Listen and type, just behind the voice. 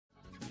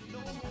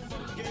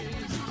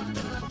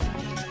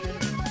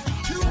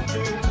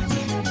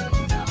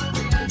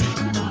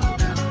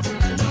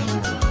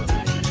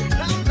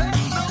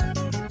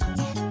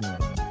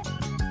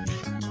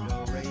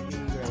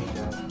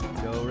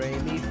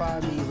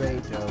re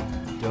do.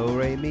 Do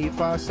re mi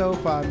fa so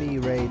fa mi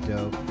re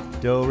do.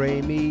 Do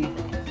re mi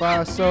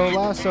fa so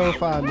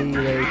fa mi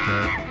re do.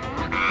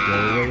 Do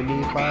re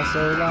mi fa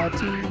so la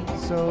ti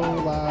so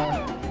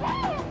la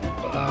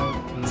fa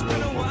mi re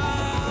do.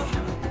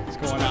 What's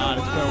going on?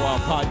 It's been a while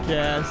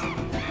podcast.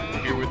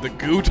 Here with the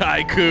Goo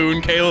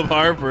Tycoon, Caleb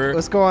Harper.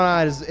 What's going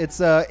on?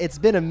 It's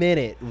been a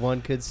minute,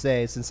 one could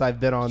say, since I've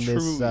been on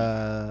this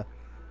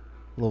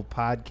little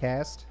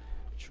podcast.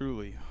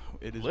 Truly,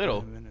 it is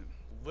Little. been a minute.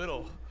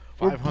 Little.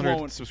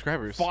 500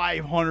 subscribers.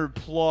 500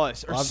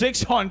 plus or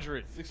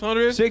 600.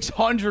 600?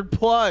 600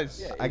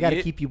 plus. I got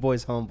to keep you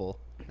boys humble.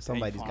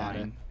 Somebody's Hey, got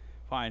it.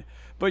 Fine.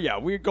 But yeah,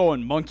 we're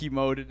going monkey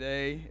mode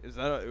today. Is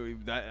that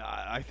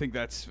I think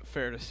that's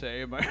fair to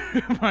say. Am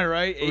I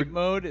right? Ape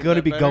mode. Going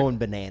to be going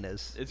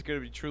bananas. It's going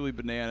to be truly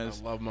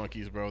bananas. I love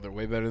monkeys, bro. They're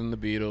way better than the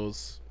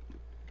Beatles.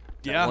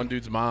 Yeah. That one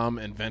dude's mom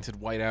invented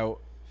whiteout.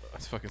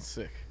 That's fucking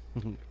sick.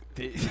 I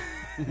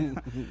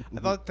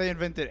thought they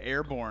invented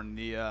airborne,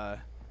 the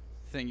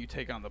thing you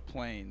take on the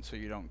plane so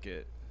you don't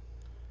get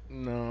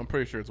No, I'm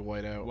pretty sure it's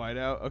whiteout.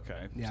 whiteout.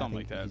 Okay, Yeah, something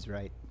I like think that. he's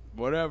right.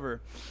 Whatever.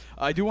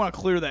 I do want to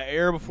clear the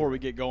air before we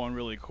get going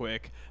really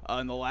quick.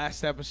 In the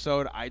last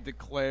episode, I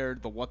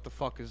declared the What the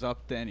Fuck Is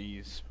Up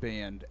Denny's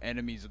band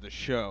enemies of the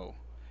show.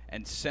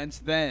 And since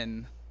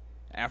then,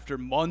 after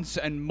months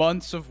and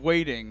months of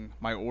waiting,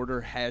 my order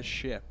has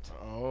shipped.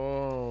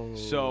 Oh.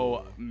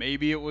 So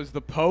maybe it was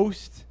the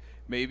post,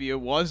 maybe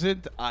it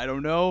wasn't, I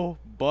don't know,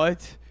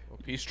 but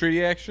Peace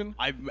treaty action?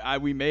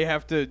 we may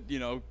have to,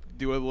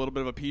 do a little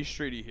bit of a peace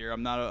treaty here.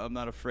 I'm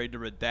not afraid to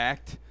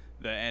redact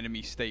the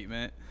enemy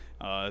statement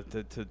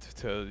to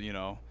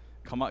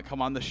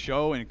come on the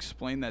show and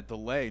explain that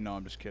delay. No,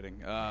 I'm just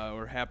kidding.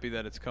 We're happy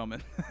that it's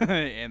coming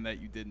and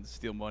that you didn't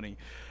steal money.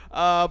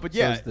 But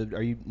yeah, So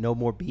are you no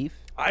more beef?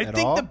 I at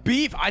think all? the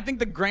beef. I think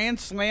the Grand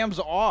Slam's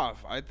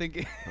off. I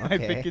think I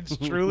think it's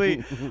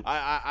truly.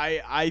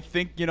 I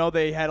think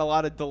they had a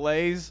lot of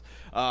delays.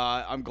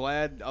 I'm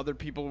glad other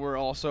people were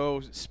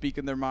also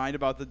speaking their mind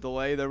about the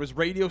delay. There was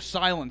radio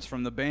silence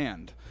from the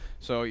band,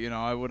 so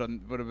I would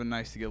have been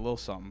nice to get a little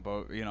something.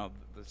 But the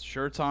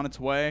shirt's on its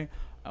way.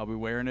 I'll be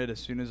wearing it as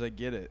soon as I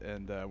get it,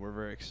 and we're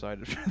very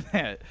excited for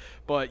that.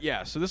 But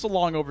yeah, so this is a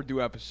long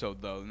overdue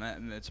episode though,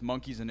 and it's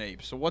monkeys and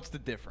apes. So what's the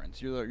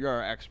difference? You're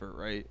our expert,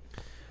 right?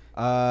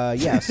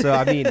 Yeah. So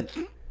I mean,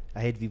 I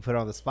hate to be put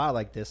on the spot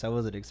like this. I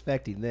wasn't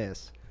expecting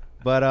this,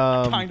 but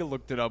I kind of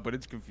looked it up, but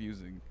it's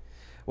confusing.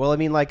 well, I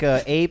mean, like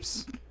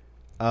apes.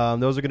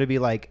 Those are going to be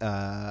like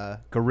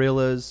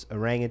gorillas,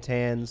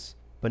 orangutans,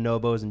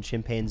 bonobos, and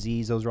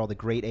chimpanzees. Those are all the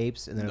great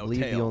apes, and then I No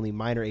believe tail. the only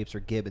minor apes are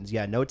gibbons.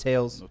 Yeah, no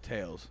tails. No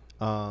tails.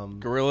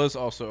 Gorillas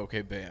also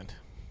okay band.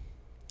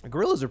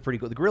 Gorillas are pretty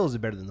cool. The gorillas are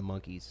better than the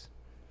monkeys.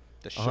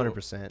 The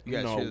 100%. You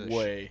guys No hear the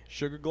way.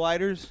 sugar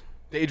gliders.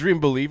 Daydream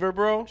Believer,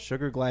 bro?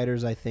 Sugar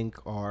gliders, I think,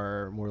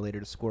 are more related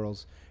to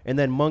squirrels. And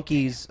then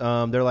monkeys,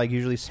 they're like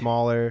usually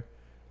smaller.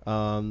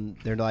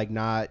 They're like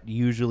not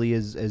usually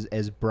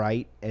as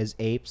bright as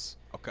apes.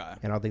 Okay.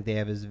 And I don't think they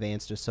have as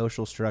advanced as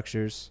social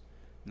structures.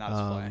 Not as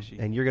flashy.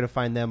 And you're going to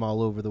find them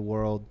all over the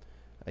world.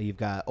 You've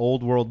got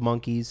old world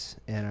monkeys,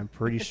 and I'm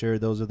pretty sure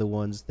those are the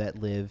ones that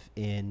live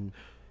in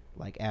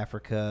like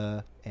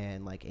Africa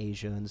and like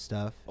Asia and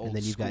stuff. Old and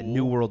then you've got school.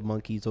 new world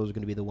monkeys. Those are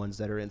going to be the ones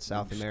that are in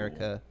South New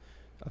America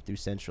up through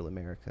Central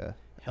America.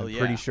 Hell I'm yeah.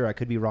 pretty sure I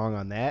could be wrong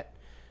on that.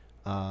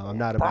 I'm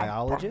not a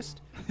biologist,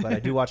 but I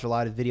do watch a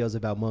lot of videos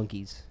about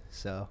monkeys.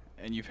 So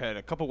And you've had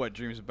a couple wet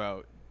dreams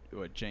about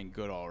Jane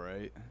Goodall,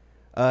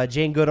 right?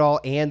 Jane Goodall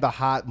and the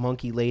hot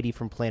monkey lady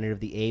from Planet of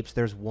the Apes.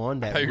 There's one I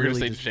that thought you were really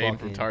going to say just Jane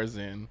fucking, from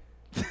Tarzan.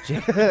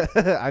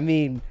 I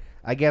mean,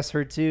 I guess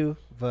her too,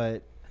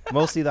 but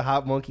mostly the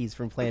hot monkeys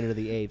from Planet of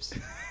the Apes.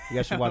 You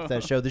guys should watch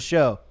that show. The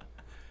show.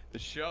 The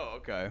show,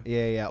 okay.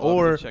 Yeah. I'll have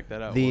Or to check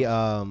that out.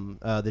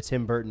 the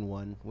Tim Burton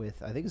one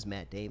with I think it's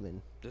Matt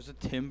Damon. There's a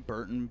Tim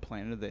Burton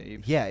Planet of the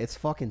Apes. Yeah, it's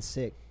fucking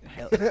sick.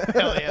 Hell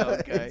yeah,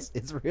 okay.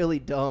 it's really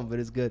dumb, but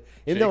it's good.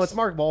 And no, it's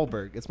Mark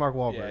Wahlberg. It's Mark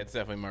Wahlberg. Yeah, it's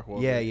definitely Mark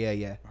Wahlberg.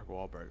 Yeah. Mark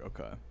Wahlberg,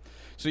 okay.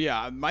 So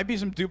yeah, might be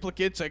some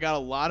duplicates. I got a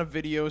lot of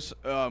videos.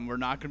 We're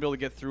not going to be able to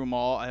get through them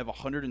all. I have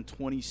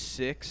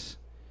 126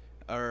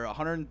 or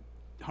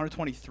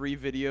 123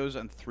 videos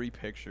and 3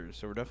 pictures.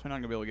 So we're definitely not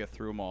going to be able to get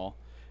through them all.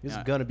 This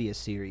is gonna be a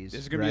series.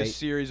 This is going to be a right?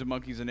 series of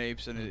monkeys and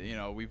apes,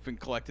 and we've been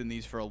collecting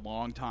these for a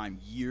long time,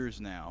 years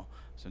now.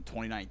 So in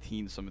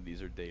 2019, some of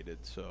these are dated.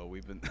 So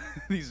we've been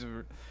these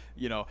are,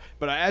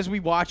 But as we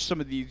watch some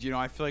of these,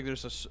 I feel like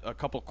there's a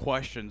couple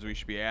questions we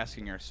should be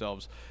asking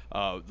ourselves.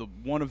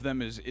 One of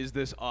them is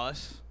this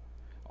us?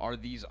 Are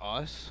these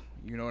us?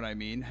 You know what I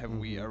mean? Have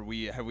we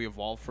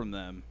evolved from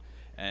them?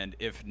 And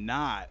if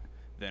not,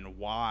 then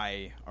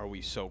why are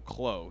we so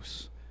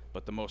close?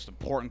 But the most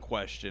important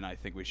question I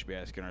think we should be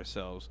asking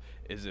ourselves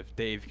is if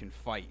Dave can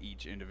fight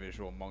each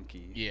individual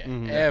monkey. Yeah,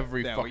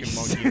 every that fucking we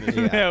monkey in this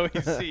Yeah. that we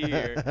see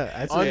here.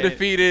 That's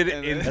undefeated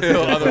And then-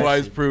 until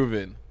otherwise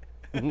proven.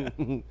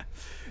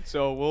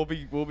 So we'll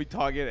be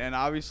talking, and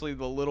obviously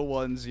the little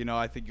ones,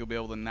 I think you'll be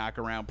able to knock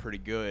around pretty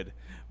good.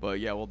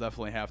 But yeah, we'll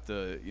definitely have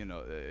to,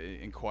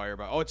 inquire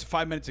about. Oh, it's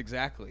 5 minutes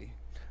exactly.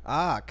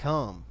 Ah,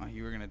 come. Oh,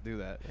 you were gonna do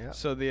that. Yeah.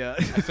 So the I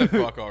said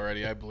fuck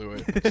already. I blew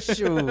it.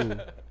 Shoo.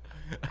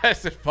 I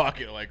said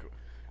fuck in like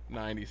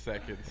 90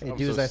 seconds. Hey, I'm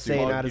do as I say,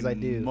 stupid. not as I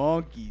do.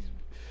 Monkeys.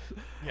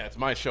 Yeah, it's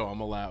my show. I'm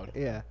allowed.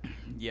 Yeah.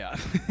 Yeah,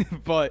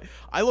 but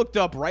I looked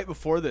up right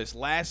before this.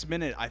 Last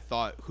minute, I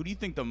thought, who do you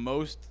think the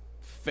most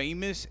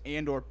famous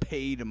and or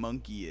paid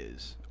monkey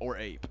is, or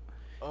ape?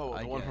 Oh,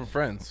 I the one guess. from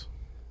Friends.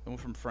 The one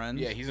from Friends.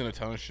 Yeah, he's in a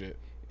ton of shit.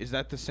 Is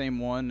that the same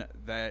one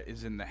that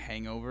is in The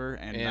Hangover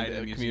and Night at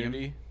the Museum?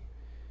 Community.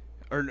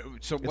 Or no,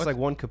 so It's what like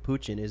one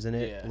capuchin, isn't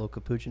it? Yeah. Little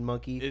capuchin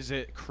monkey. is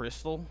it?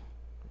 Crystal?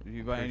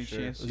 You by pretty any sure.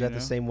 chance? Was you that know?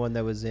 the same one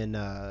that was in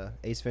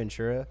Ace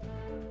Ventura?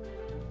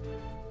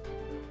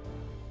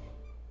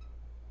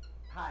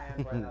 Hi,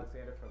 I'm Brian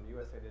Alexander from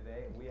USA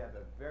Today, and we have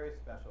a very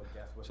special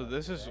guest with So us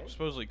this is today.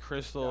 supposedly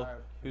Crystal, Star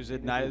of who's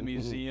at Night at the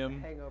Community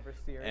Museum, Hangover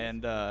series,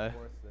 and of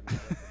course, the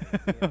Night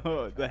at the Museum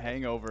The franchise.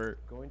 Hangover.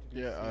 Going to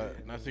be Yeah,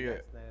 seen in not the to get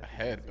next Night at the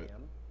ahead, but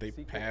Museum. they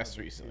Secret passed of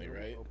the recently,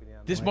 Museum right? opening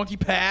on This March monkey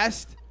 9th.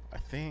 passed? I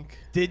think.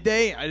 Did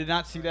they? I did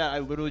not see that. I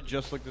literally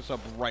just looked this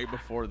up right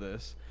before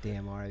this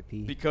Damn,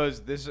 R.I.P.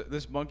 because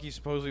this monkey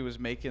supposedly was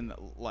making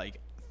like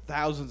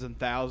thousands and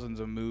thousands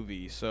of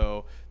movies.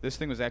 So this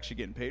thing was actually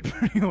getting paid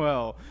pretty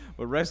well.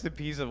 But rest in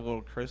peace of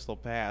little Crystal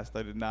passed.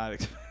 I did not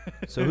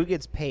expect. So who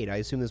gets paid? I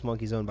assume this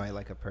monkey's owned by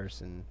like a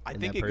person. I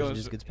and think that it person goes-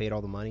 just gets paid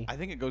all the money. I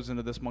think it goes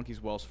into this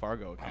monkey's Wells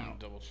Fargo I'm gonna account.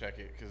 double check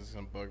it because it's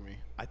gonna bug me.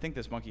 I think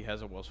this monkey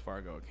has a Wells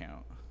Fargo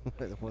account. What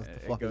the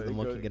It fuck is go- the it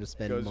monkey go- gonna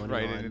spend goes money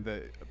right on? into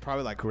the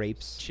probably like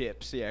Grapes,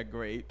 chips. Yeah,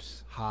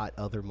 grapes. hot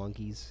other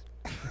monkeys,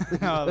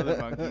 Oh, the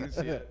monkeys.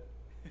 Yeah.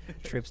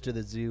 trips to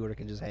the zoo where it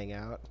can just hang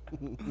out.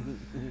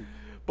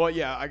 But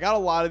yeah, I got a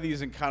lot of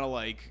these in kind of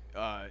like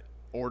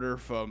order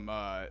from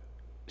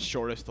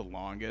shortest to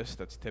longest.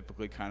 That's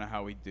typically kind of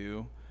how we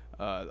do.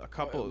 A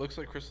couple. It looks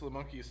like Crystal the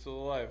monkey is still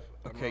alive.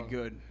 I'm okay, wrong.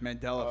 good.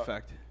 Mandela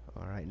effect.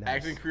 All right, nice.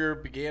 Acting career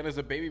began as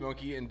a baby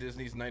monkey in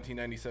Disney's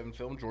 1997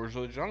 film George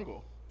of the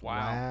Jungle.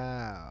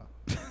 Wow.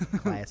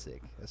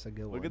 Classic. That's a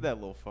good one. Look at that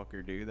little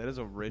fucker, dude. That is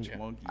a rich Yeah.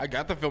 monkey. I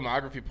got the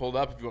filmography pulled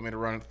up if you want me to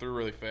run it through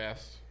really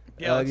fast.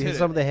 Yeah, let's hit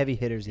some it. of the heavy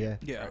hitters, yeah.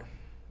 Yeah.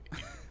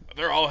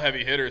 They're all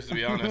heavy hitters, to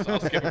be honest. I'll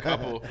skip a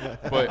couple.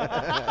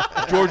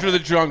 But George of the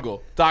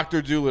Jungle,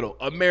 Dr. Dolittle,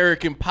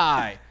 American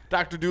Pie,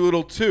 Dr.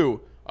 Dolittle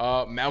 2,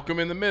 Malcolm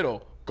in the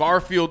Middle,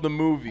 Garfield the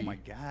movie. Oh my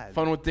God.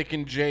 Fun with Dick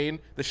and Jane,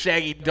 The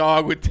Shaggy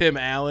Dog with Tim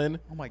Allen,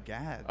 Oh my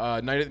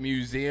God. Night at the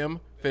Museum,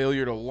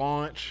 Failure to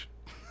Launch,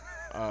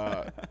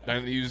 Night at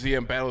the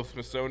Museum, Battle of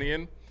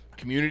Smithsonian,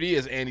 Community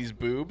as Annie's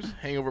Boobs,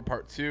 Hangover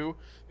Part 2,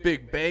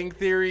 Big Bang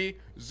Theory,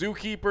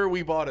 Zookeeper,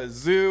 We Bought a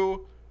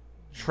Zoo,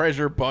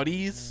 Treasure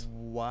Buddies,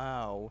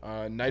 Wow.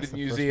 Night That's at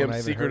the the first Museum, one I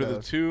ever Secret heard of the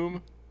of.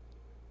 Tomb.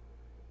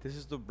 This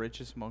is the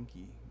richest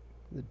monkey.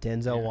 The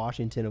Denzel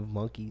Washington of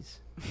monkeys.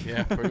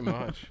 Yeah, pretty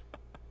much.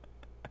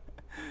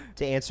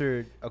 To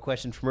answer a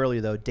question from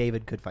earlier, though,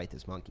 David could fight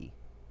this monkey.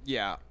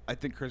 Yeah, I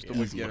think Crystal Yeah,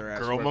 would get her ass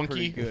girl whooped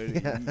pretty monkey?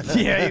 good.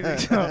 Yeah, you think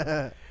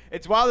so?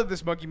 It's wild that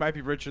this monkey might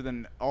be richer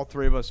than all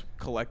three of us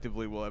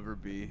collectively will ever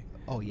be.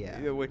 Oh,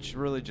 yeah. Which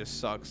really just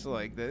sucks.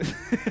 Like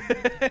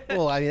that.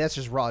 Well, I mean, that's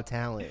just raw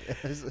talent.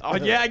 Oh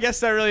yeah, I guess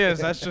that really is.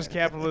 That's just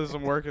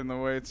capitalism working the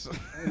way it's.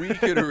 We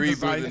could reboot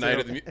designed the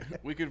Night to. at the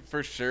We could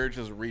for sure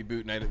just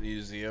reboot Night at the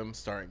Museum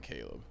starring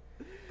Caleb.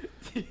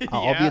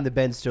 I'll be Yeah. in the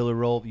Ben Stiller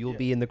role. You'll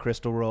be in the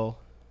Crystal role.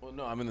 Well,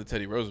 no, I'm in the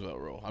Teddy Roosevelt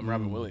role. I'm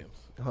Robin Williams.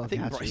 Oh, I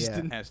think gotcha,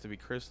 Bryson yeah. has to be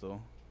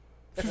Crystal.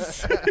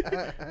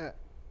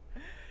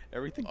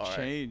 Everything All right.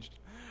 changed.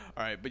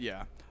 All right, but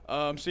yeah.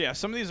 So yeah,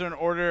 some of these are in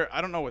order.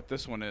 I don't know what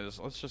this one is.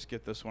 Let's just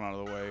get this one out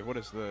of the way. What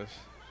is this?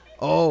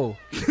 Oh,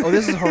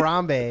 this is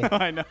Harambe.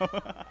 I know.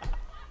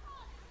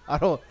 I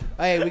don't.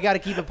 Hey, we got to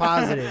keep it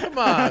positive. Come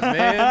on,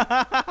 man.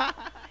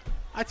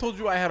 I told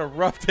you I had a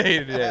rough day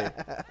today.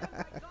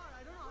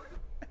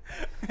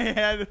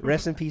 Yeah,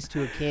 Rest in peace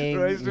to a king.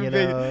 Rest in You peace.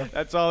 know.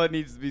 That's all that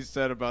needs to be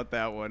said about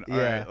that one. All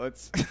Yeah. right,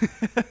 let's.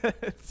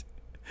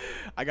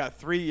 I got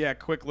three,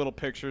 quick little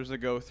pictures to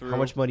go through. How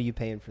much money you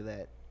paying for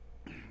that?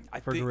 I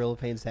For think, Gorilla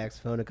playing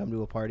saxophone to come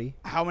to a party?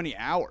 How many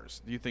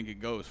hours do you think it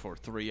goes for?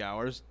 3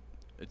 hours?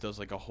 It does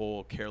like a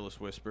whole Careless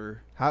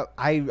Whisper. How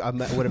I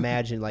would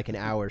imagine like an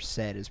hour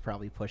set is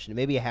probably pushing it.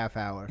 Maybe a half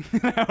hour.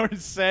 An hour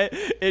set.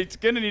 It's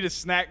gonna need a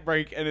snack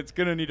break and it's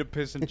gonna need a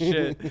piss and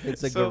shit.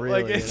 It's a So,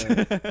 gorilla, Like, you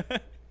know?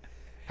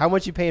 How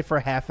much you paying for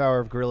a half hour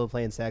of Gorilla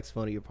playing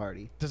saxophone at your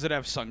party? Does it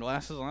have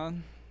sunglasses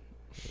on?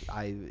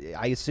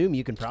 I assume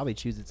you can probably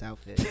choose its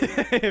outfit.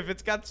 If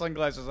it's got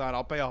sunglasses on,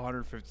 I'll pay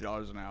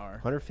 $150 an hour.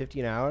 150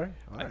 an hour?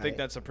 I think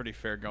that's a pretty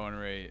fair going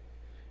rate.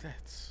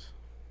 That's.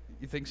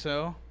 You think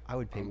so? I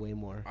would pay way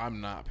more.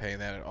 I'm not paying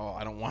that at all.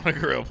 I don't want a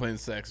girl playing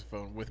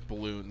saxophone with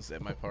balloons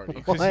at my party.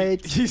 'Cause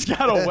What? He's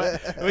got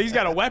he's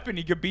got a weapon.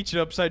 He could beat you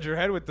upside your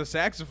head with the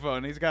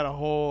saxophone. He's got a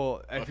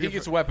whole. If he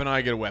gets a weapon,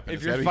 I get a weapon. if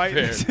It's you're gotta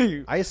be fair.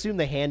 fighting, I assume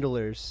the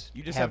handlers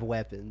You just have have-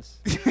 weapons.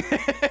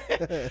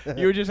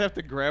 you would just have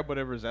to grab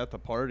whatever's at the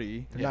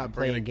party. They're Yeah, not I'm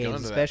bringing playing a gun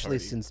games, to that especially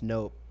party. since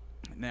Nope.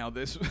 Now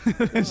this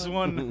this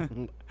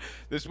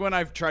one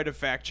I've tried to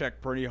fact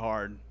check pretty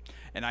hard,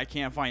 and I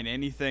can't find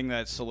anything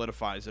that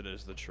solidifies it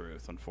as the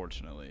truth,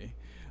 unfortunately.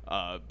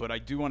 But I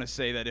do want to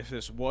say that if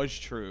this was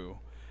true,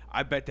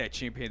 I bet that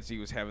chimpanzee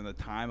was having the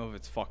time of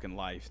its fucking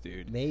life,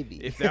 dude. Maybe.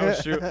 If that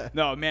was true.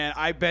 No, man,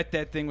 I bet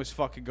that thing was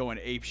fucking going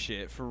ape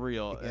shit, for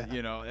real. Yeah.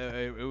 You know,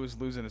 it was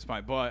losing its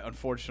mind. But,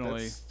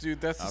 unfortunately...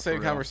 That's the for same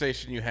real.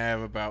 conversation you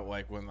have about,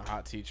 like, when the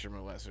hot teacher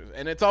molesters.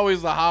 And it's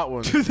always the hot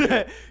ones.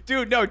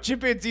 Dude, no,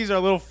 chimpanzees are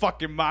little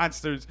fucking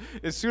monsters.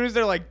 As soon as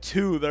they're like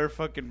 2, they're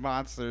fucking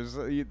monsters.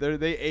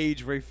 They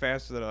age way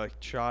faster than a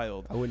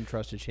child. I wouldn't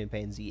trust a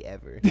chimpanzee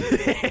ever.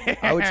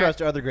 I would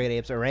trust other great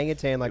apes.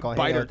 Orangutan, like I'll hang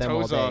Bite out her with them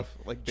all toes day. off.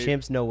 Like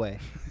Chimps, no way.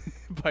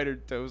 Bite her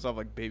toes off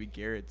like baby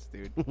Garrett's,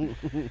 dude.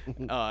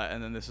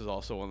 And then this is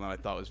also one that I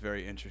thought was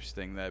very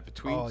interesting, that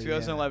between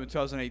 2011 and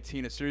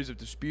 2018, a series of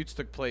disputes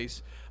took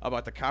place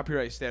about the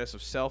copyright status of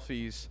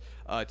selfies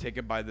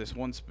taken by this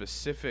one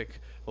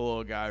specific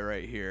little guy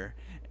right here.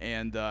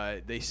 And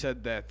they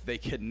said that they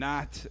could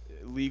not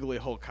legally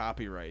hold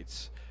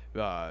copyrights.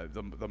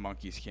 The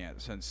monkeys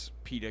can't, since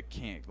PETA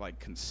can't like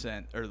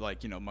consent, or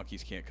like, you know,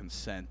 monkeys can't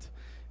consent.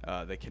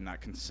 They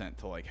cannot consent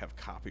to like have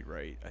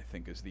copyright, I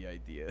think is the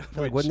idea.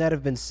 Like, wouldn't that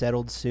have been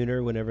settled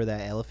sooner whenever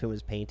that elephant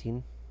was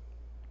painting?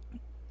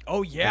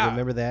 Oh yeah, Like,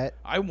 remember that?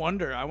 I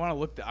wonder. I want to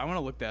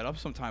look that up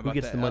sometime. Who about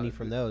gets that, the money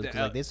from those? 'Cause,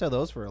 the- like, they sell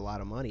those for a lot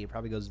of money. It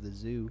probably goes to the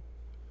zoo.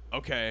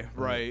 Okay,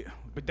 right.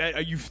 But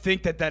that you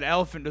think that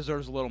elephant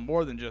deserves a little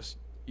more than just,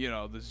 you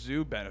know, the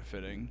zoo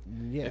benefiting.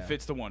 Yeah. If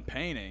it's the one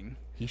painting.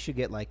 He should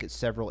get like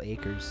several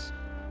acres.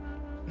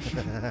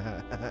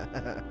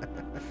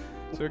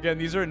 So again,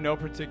 these are in no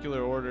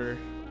particular order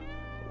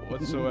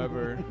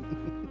whatsoever.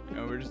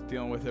 And we're just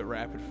dealing with it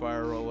rapid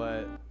fire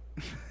roulette.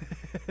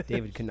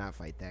 David could not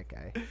fight that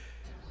guy.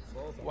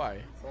 Why?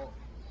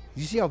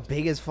 You see how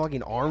big his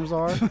fucking arms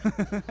are?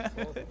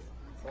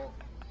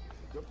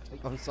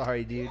 I'm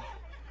sorry, dude.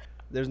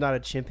 There's not a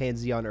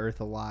chimpanzee on Earth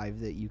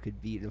alive that you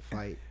could beat in a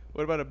fight.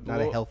 What about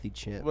Not a healthy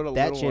chimp. what a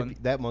That little one?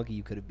 that monkey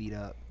you could have beat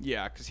up.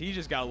 Yeah, because he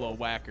just got a little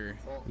whacker.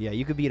 Yeah,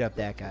 you could beat up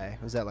that guy.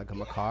 Was that like a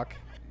macaque?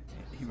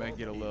 He might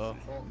get a little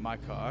my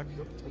cock.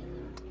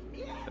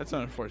 That's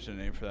an unfortunate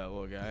name for that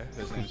little guy.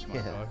 His name's my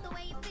Yeah. cock.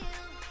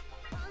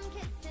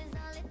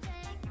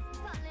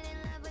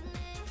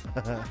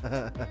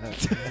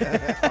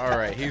 All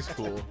right, he's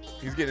cool.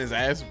 He's getting his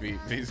ass beat.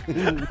 But he's cool.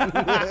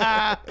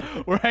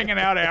 We're hanging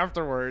out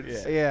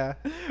afterwards. Yeah.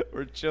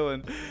 We're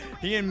chilling.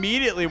 He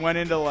immediately went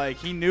into like,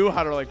 he knew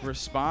how to like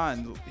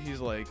respond. He's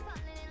like,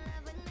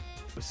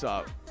 what's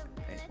up?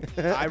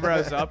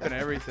 Eyebrows up and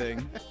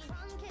everything.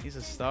 He's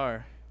a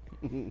star.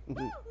 Man,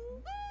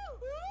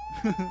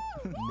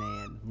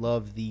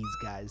 love these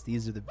guys.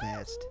 These are the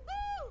best.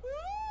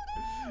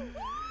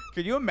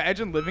 Could you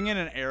imagine living in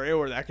an area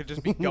where that could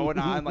just be going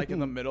on, like in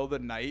the middle of the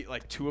night,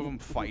 like 2 of them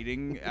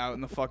fighting out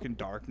in the fucking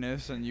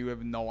darkness, and you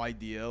have no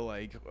idea?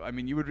 Like, I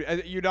mean,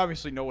 you'd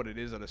obviously know what it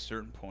is at a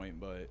certain point,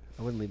 but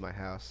I wouldn't leave my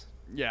house.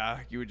 yeah,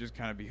 you would just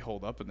kind of be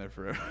holed up in there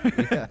forever.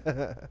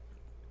 Yeah.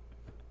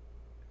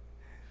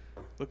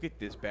 Look at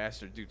this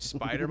bastard, dude.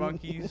 Spider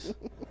monkeys.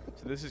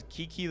 So this is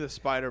Kiki the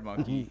spider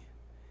monkey,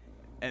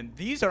 and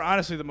these are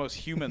honestly the most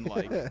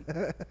human-like.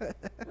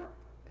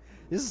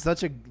 This is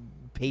such a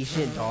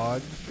patient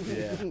dog. Yeah.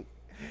 It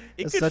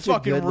That's could such a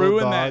fucking good little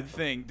ruin that dog.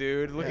 thing,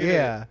 dude. Look at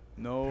Yeah. it.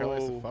 No.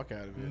 Paralyze the fuck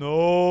out of it.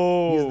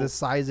 No. He's the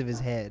size of his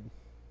head.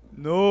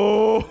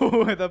 No.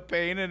 The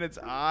pain in its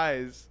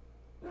eyes.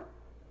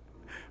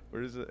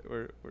 Where does it?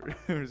 Where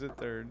does it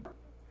turn?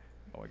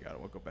 Oh my god! I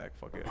won't go back.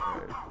 Fuck it.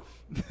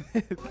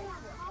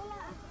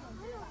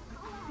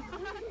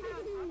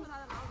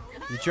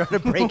 You trying to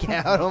break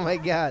out? Oh my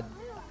god.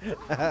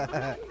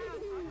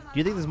 Do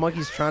you think this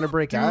monkey's trying to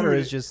break out, or Dude,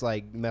 is just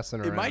like messing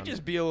around? It might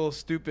just be a little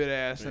stupid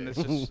ass, and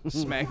it's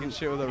just smacking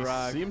shit with a He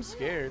rock. seems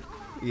scared.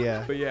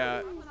 Yeah. But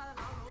yeah.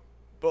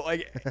 But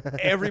like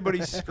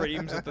everybody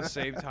screams at the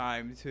same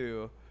time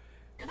too.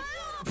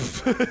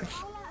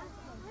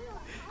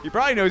 He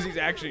probably knows he's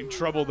actually in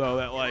trouble though.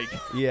 That like,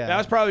 Yeah. that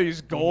was probably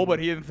his goal, but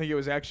he didn't think it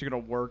was actually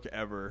gonna work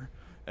ever.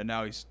 And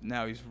now he's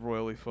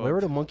royally fucked. Where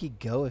would a monkey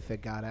go if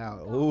it got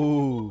out?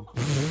 Ooh.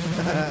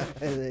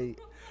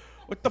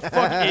 What the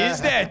fuck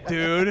is that,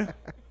 dude?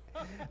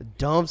 A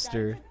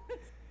dumpster.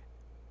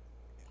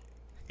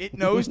 It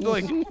knows to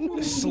like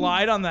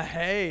slide on the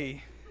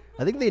hay.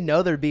 I think they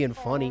know they're being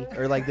funny,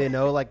 or like they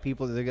know like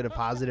people they get a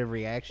positive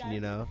reaction. You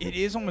know. It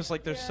is almost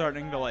like they're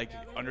starting to like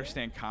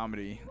understand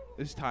comedy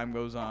as time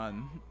goes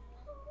on.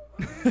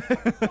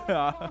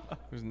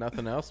 There's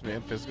nothing else,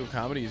 man. Physical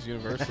comedy is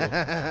universal.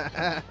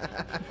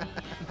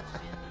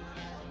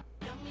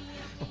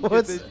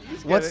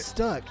 What's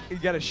stuck? He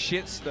got a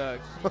shit stuck.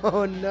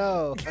 Oh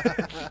no.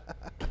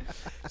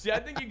 See, I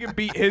think you can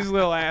beat his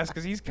little ass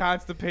because he's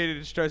constipated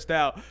and stressed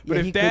out. But Yeah,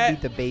 if he that,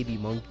 could beat the baby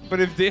monkey, but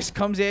if this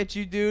comes at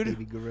you, dude,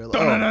 baby gorilla.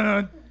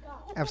 dun-dun-dun-dun.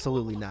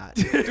 Absolutely not.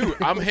 Dude,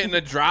 I'm hitting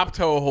a drop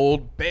toe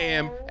hold.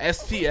 Bam.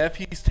 STF.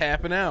 He's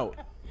tapping out.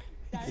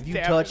 If you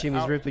Stab touch it him,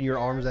 he's out. ripping your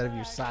arms out of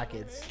your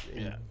sockets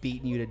and Yeah.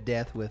 beating you to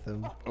death with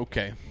them.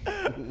 Okay.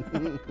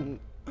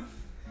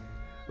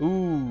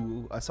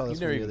 Ooh, I saw this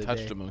You've never one the even other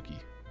touched day. a monkey.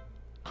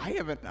 I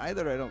haven't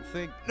either, I don't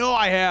think. No,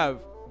 I have.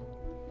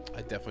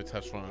 I definitely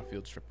touched one on a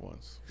field trip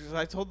once. 'Cause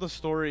I told the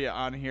story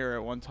on here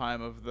at one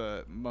time of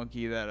the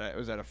monkey that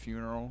was at a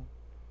funeral.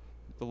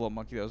 The little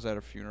monkey that was at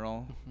a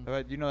funeral.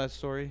 Do you know that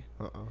story?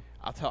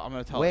 I'm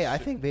gonna tell. Wait, I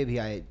think maybe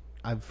I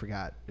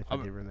forgot if I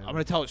did remember. I'm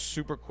gonna tell it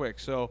super quick.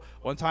 So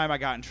one time I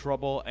got in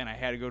trouble and I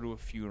had to go to a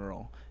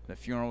funeral. The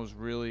funeral was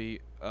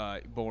really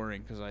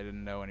boring because I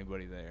didn't know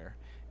anybody there.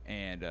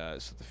 And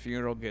so the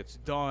funeral gets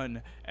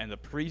done, and the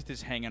priest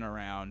is hanging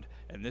around.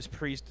 And this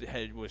priest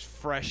was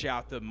fresh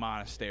out the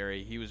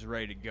monastery. He was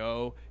ready to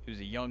go. He was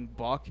a young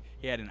buck.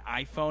 He had an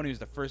iPhone. He was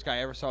the first guy I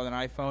ever saw with an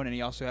iPhone. And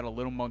he also had a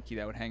little monkey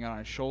that would hang on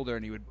his shoulder,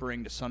 and he would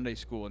bring to Sunday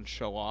school and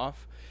show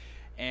off.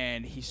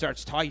 And he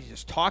starts talking. He's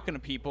just talking to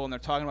people, and they're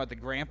talking about the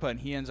grandpa. And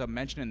he ends up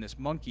mentioning this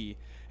monkey,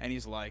 and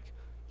he's like,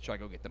 should I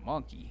go get the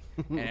monkey?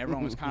 And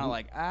everyone was kind of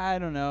like, I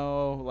don't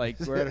know. Like,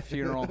 we're at a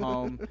funeral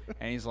home.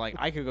 And he's like,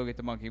 I could go get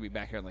the monkey and be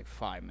back here in like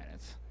 5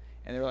 minutes.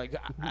 And they're like,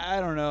 I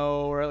don't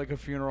know. We're at like a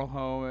funeral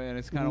home and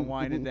it's kind of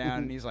winding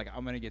down. And he's like,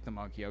 I'm going to get the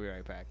monkey. I'll be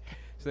right back.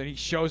 So then he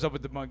shows up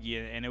with the monkey,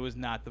 and it was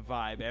not the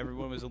vibe.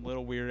 Everyone was a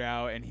little weirded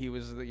out, and he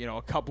was,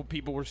 a couple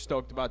people were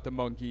stoked about the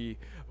monkey,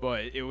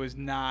 but it was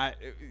not,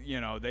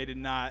 they did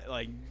not,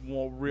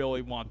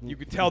 really want, you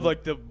could tell,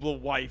 like, the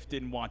wife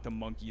didn't want the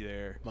monkey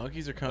there.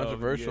 Monkeys are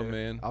controversial,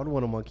 man. I would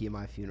want a monkey at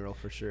my funeral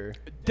for sure.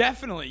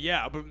 Definitely,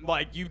 yeah,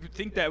 but, you would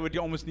think that would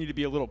almost need to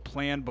be a little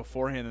plan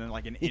beforehand, and then,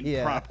 like, an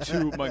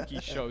impromptu monkey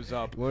shows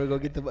up. You want to go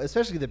get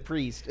especially the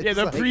priest. Yeah,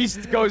 the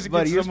priest goes and gets the monkey.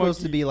 But you're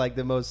supposed to be, like,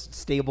 the most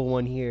stable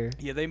one here.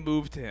 Yeah, they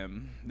moved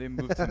him. They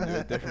moved him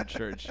to a different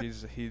church.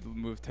 He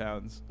moved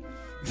towns.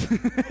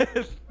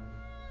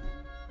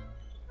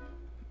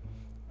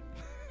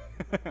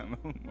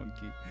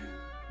 Monkey.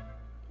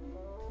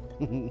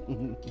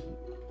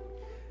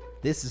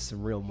 This is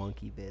some real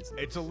monkey business.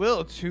 It's a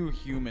little too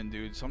human,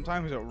 dude.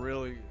 Sometimes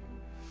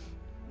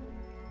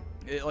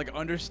it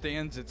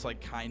understands it's like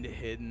kind of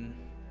hidden.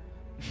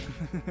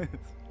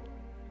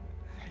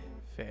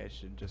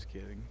 Fashion, just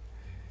kidding.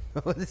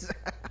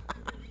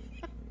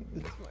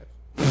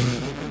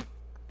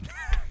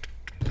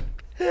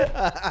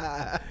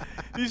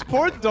 These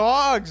poor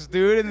dogs,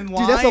 dude, and then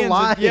lions. Dude, that's a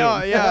lion.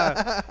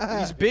 Yeah.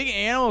 These big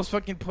animals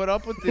fucking put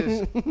up with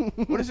this.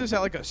 What is this,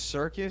 at like a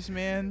circus,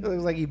 man? It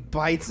looks like he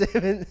bites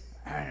him and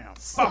I don't know,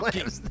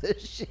 slams the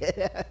shit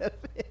out of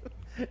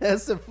him.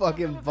 That's some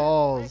fucking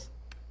balls.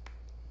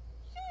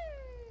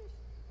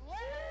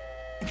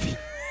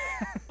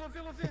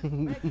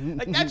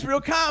 Like, that's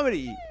real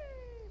comedy.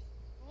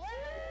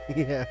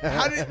 Yeah.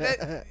 How did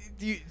that?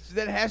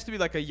 That has to be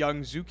like a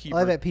young zookeeper.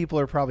 I bet people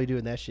are probably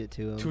doing that shit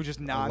to him. To just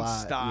a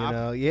nonstop.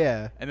 lot,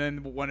 yeah. And then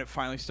when it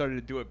finally started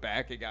to do it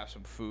back, it got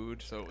some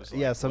food, so it was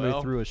like,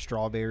 somebody threw a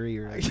strawberry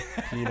or a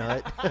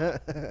peanut.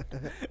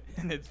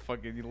 And it's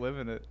fucking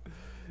living it.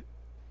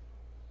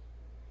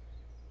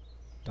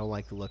 Don't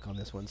like the look on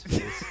this one's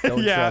face.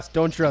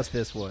 Don't trust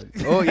this one.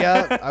 Oh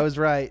yeah, I was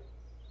right.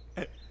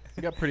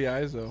 You got pretty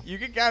eyes though. You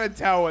can kind of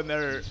tell when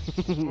they're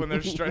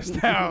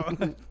stressed out.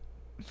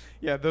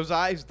 Yeah, those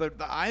eyes. The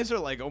eyes are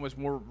like almost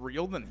more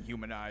real than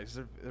human eyes.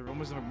 They're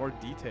almost like more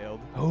detailed.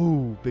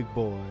 Oh, big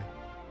boy.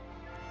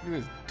 Look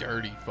at this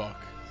dirty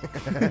fuck.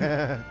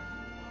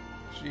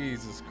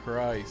 Jesus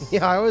Christ.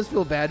 Yeah, I always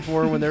feel bad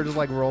for them when they're just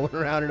like rolling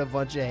around in a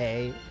bunch of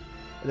hay.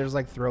 And they're just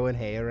like throwing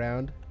hay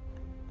around.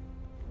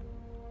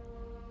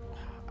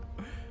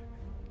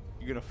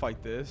 You gonna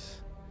fight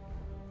this?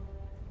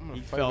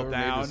 He Fight fell whoever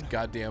made down. This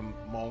goddamn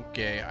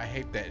monkey. I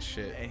hate that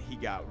shit. And he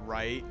got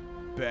right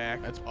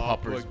back That's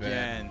up Pupper's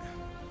again.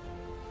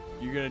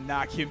 You're gonna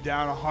knock him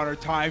down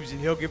 100 times, and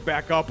he'll get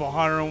back up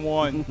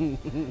 101.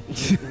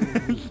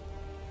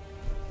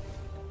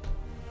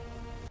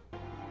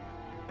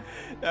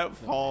 That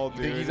fall, dude.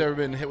 You think he's ever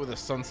been hit with a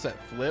sunset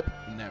flip?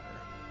 Never.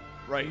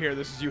 Right here,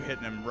 this is you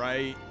hitting him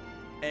right,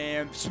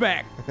 and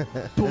smack.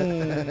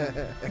 Boom.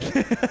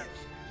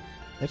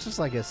 It's just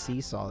like a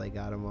seesaw they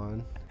got him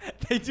on.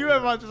 They do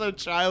have on just a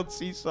child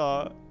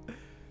seesaw.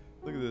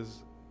 Look at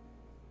this.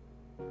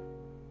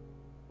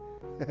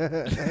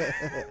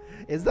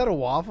 Is that a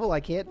waffle?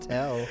 I can't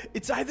tell.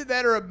 It's either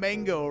that or a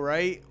mango,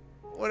 right?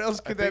 What else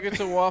could I that think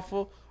be? it's a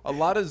waffle. A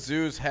lot of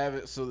zoos have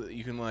it so that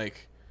you can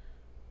like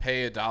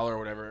pay $1 or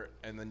whatever,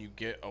 and then you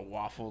get a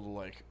waffle to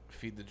like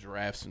feed the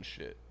giraffes and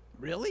shit.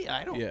 Really?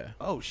 I don't. Yeah.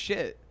 Oh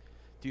shit.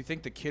 Do you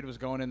think the kid was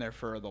going in there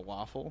for the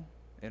waffle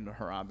in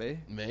Harambe?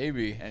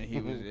 Maybe. And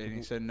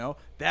he said no.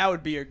 That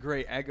would be a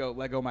great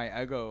Lego My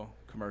Eggo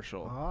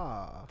commercial.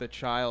 Ah. The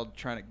child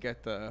trying to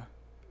get the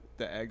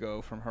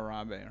Eggo from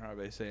Harambe, and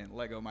Harambe saying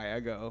Lego My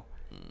Eggo,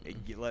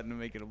 and letting him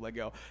make it a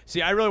Lego.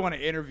 See, I really want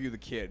to interview the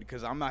kid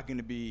because I'm not going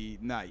to be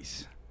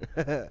nice.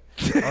 Oh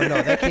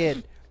no, that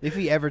kid. If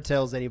he ever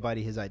tells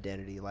anybody his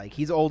identity, like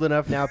he's old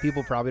enough now,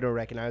 people probably don't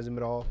recognize him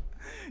at all.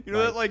 You know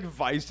that like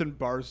Vice and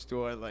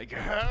Barstool, like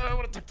I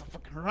want to talk to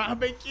fucking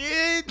Harambe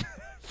kid.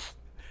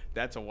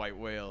 That's a white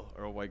whale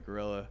or a white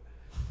gorilla.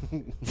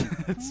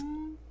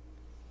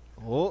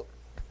 Oh.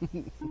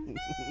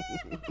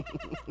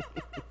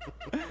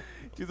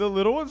 Dude, the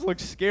little ones look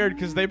scared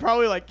because they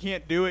probably like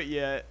can't do it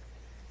yet.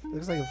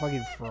 Looks like a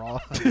fucking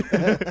frog.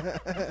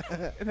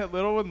 And that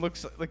little one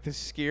looks like the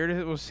scared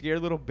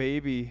little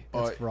baby.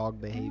 That's frog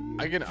behavior.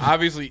 I can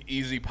obviously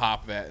easy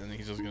pop that, and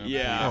he's just gonna.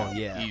 Yeah. Oh,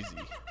 yeah. Easy.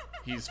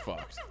 He's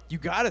fucked. You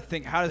gotta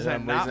think, how does And that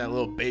I'm not? raising that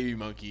little baby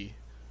monkey.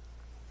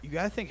 You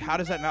gotta think, how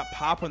does that not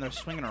pop when they're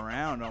swinging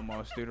around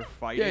almost, dude, or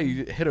fighting? Yeah,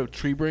 you hit a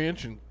tree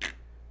branch and.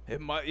 It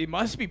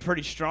must be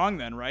pretty strong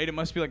then, right? It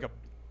must be like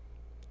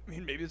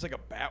maybe it's like a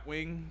bat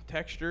wing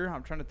texture.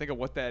 I'm trying to think of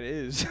what that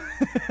is.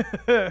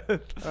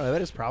 That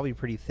is probably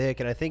pretty thick,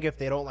 and I think if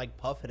they don't like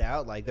puff it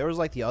out, like there was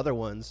like the other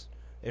ones,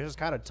 they're just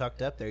kind of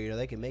tucked up there. You know,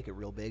 they can make it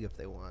real big if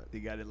they want. They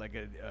got it like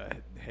a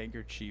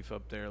handkerchief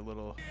up there, a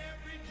little.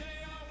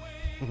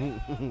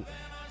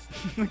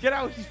 Look at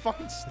how he's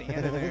fucking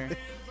standing there.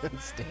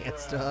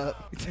 Stanced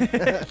up.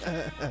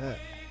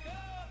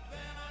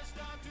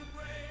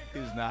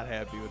 He's not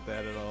happy with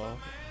that at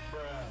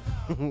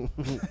all.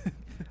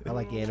 I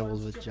like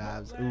animals with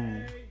jobs.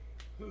 Ooh.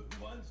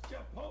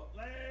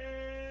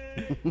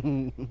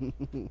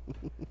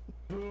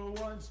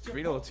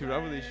 Read a little too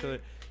rough with each other.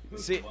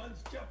 See,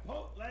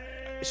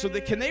 so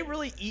can they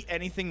really eat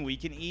anything we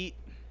can eat?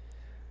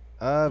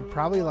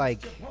 Probably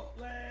like.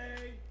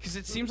 Because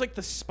it seems like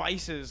the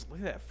spices. Look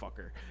at that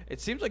fucker.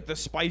 It seems like the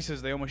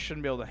spices they almost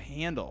shouldn't be able to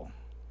handle.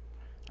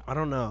 I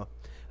don't know.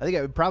 I think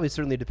it probably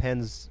certainly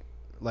depends,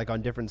 like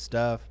on different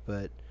stuff,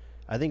 but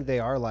I think they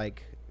are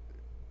like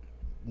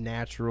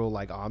natural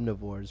like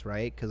omnivores,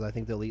 right? Because I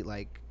think they'll eat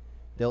like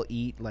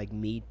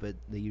meat, but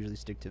they usually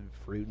stick to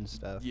fruit and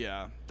stuff.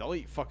 Yeah, they'll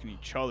eat fucking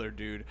each other,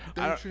 dude.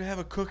 They should have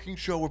a cooking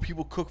show where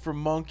people cook for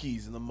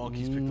monkeys, and the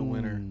monkeys pick the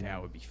winner.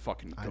 That would be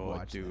fucking I'd good,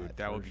 watch dude.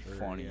 That for would be sure,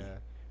 funny. yeah.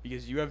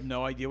 Because you have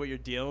no idea what you're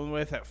dealing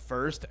with at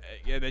first,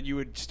 and then you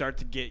would start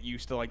to get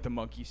used to like the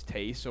monkey's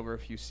taste over a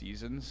few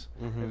seasons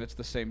if it's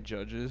the same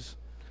judges.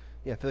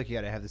 Yeah, I feel like you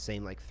got to have the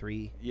same like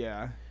 3,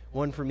 Yeah.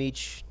 one from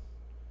each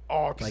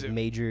Oh, 'cause like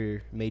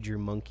major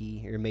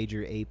monkey or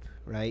major ape,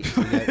 right?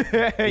 So you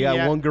got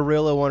Yeah. one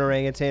gorilla, one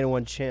orangutan, and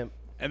one chimp.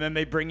 and then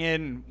they bring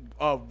in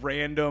a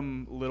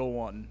random little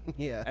one.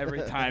 Yeah.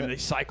 Every time they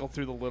cycle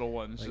through the little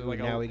ones. Like,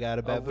 So, now we got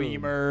a baboon.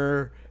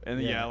 lemur,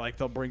 and Yeah. like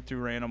they'll bring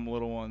through random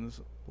little ones.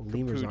 Well,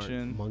 lemurs Capuchin.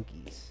 aren't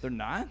monkeys. They're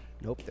not?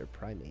 Nope, they're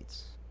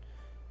primates.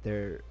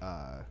 They're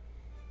I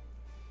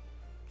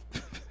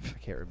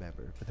can't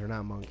remember, but they're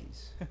not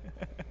monkeys.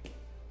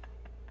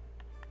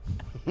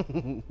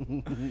 Dude,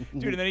 and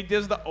then he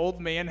does the old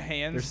man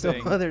hands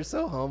thing. They're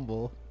so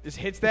humble. Just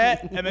hits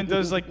that, and then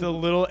does like the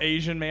little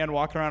Asian man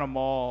walking around a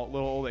mall,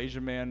 little old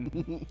Asian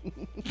man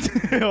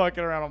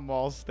walking around a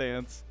mall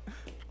stance.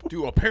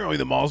 Dude, apparently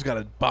the mall's got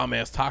a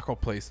bomb-ass taco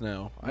place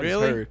now.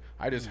 Really?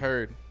 I just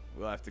heard.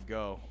 We'll have to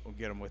go. We'll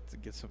get him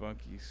get some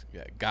monkeys.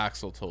 Yeah,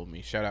 Goxel told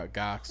me. Shout out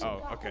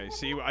Goxel. Oh, okay.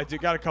 See, I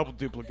got a couple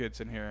duplicates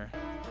in here.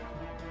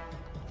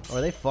 Oh,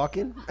 are they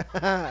fucking?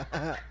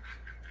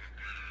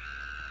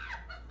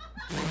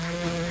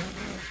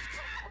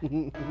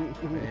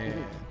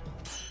 Man.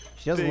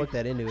 She doesn't look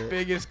that into it.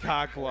 Biggest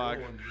cock block.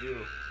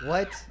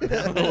 What?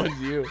 That one's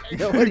you.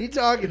 No, what are you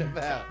talking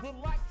about?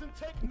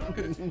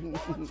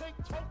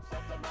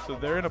 So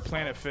they're in a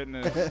Planet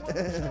Fitness.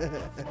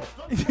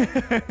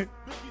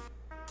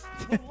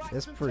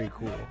 That's pretty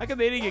cool. How come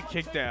they didn't get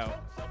kicked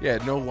out? Yeah,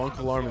 no lunk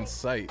alarm in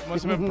sight.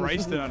 Must have been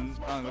Bryston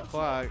on the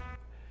clock.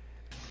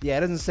 Yeah,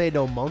 it doesn't say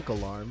no monk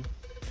alarm.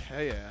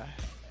 Hell yeah.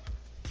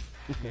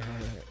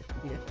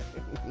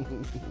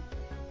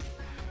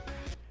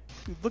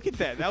 Dude, look at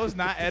that. That was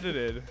not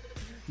edited.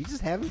 He's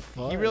just having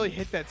fun. He really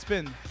hit that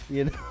spin.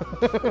 You know?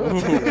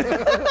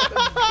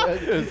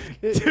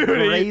 Dude,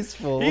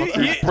 graceful.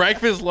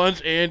 Breakfast,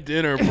 lunch, and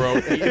dinner, bro.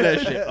 Eat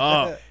that shit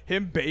up.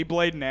 Him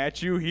Beyblading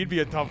at you, he'd be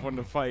a tough one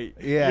to fight.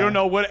 Yeah. You don't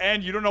know what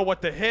end. You don't know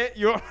what to hit.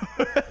 You don't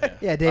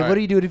Yeah, Dave, All what right.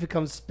 do you do if it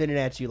comes spinning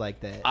at you like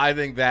that? I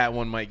think that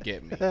one might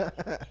get me.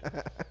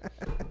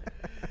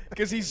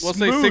 Because he's We'll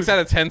smooth. say 6 out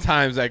of 10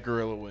 times that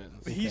gorilla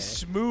wins. He's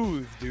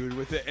smooth, dude,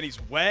 with it, and he's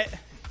wet.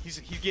 He's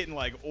getting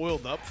like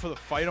oiled up for the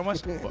fight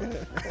almost.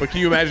 But can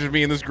you imagine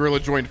being this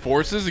gorilla joined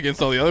forces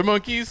against all the other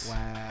monkeys?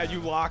 Wow. And you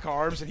lock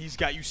arms, and he's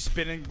got you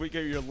spinning, with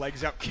your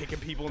legs out, kicking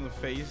people in the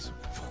face.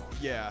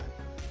 Yeah.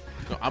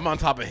 No, I'm on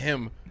top of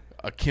him,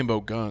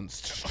 akimbo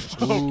guns.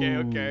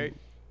 Okay.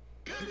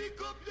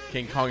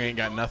 King Kong ain't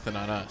got nothing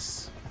on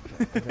us.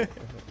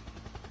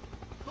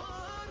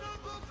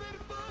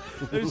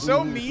 They're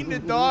so mean to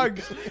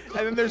dogs,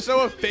 and then they're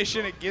so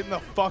efficient at getting the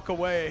fuck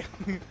away.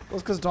 Well,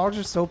 it's because dogs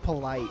are so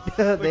polite.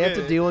 They have at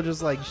to it. deal with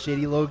just like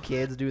shitty little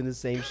kids doing the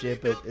same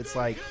shit, but it's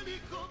like,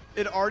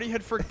 It already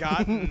had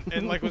forgotten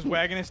and like was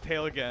wagging his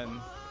tail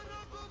again.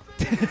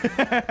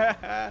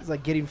 it's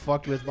like getting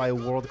fucked with by a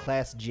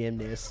world-class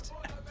gymnast.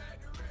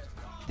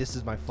 This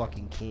is my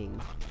fucking king.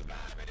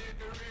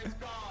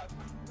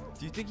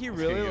 Do you think he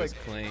really like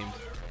claimed?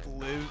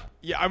 live?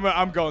 Yeah,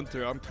 I'm going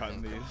through. I'm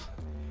cutting these.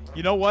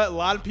 You know what? A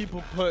lot of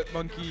people put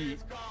monkey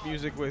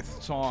music with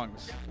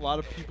songs. A lot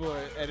of people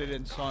are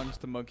editing songs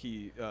to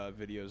monkey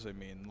videos. I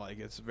mean, like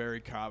it's very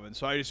common.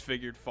 So I just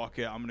figured, fuck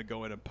it, I'm gonna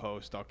go in and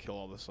post. I'll kill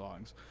all the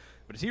songs.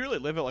 But does he really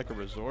live at like a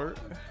resort?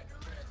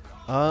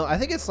 I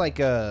think it's like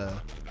an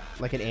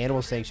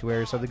animal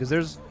sanctuary or something. Because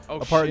there's Oh,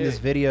 a part in shit. this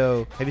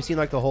video. Have you seen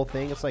like the whole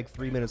thing? It's like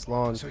 3 minutes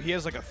long. So he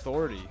has like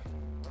authority.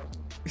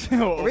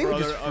 Or maybe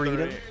just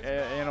freedom.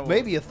 Animals.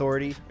 Maybe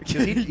authority.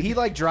 'Cause he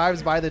like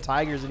drives by the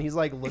tigers and he's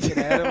like looking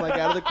at him like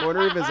out of the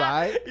corner of his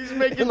eye. He's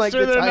making and like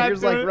sure the they're not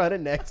tiger's doing like it.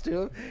 running next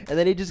to him, and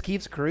then he just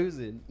keeps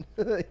cruising.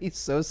 He's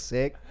so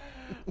sick.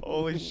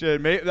 Holy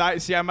shit!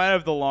 I might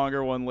have the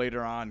longer one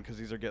later on because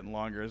these are getting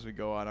longer as we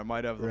go on. I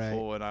might have the Right.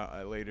 full one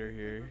later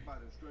here.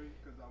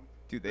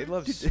 Dude, they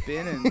love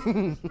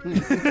spinning.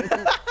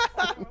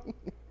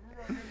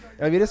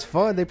 I mean, it's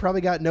fun. They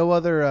probably got no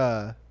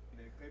other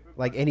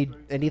like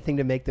anything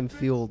to make them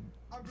feel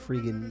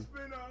freaking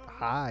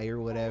high or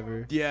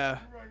whatever. Yeah,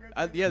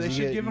 yeah. They You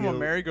should get- give them you a know-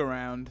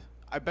 merry-go-round.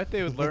 I bet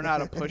they would learn how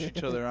to push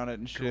each other on it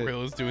and shit.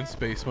 Gorillas doing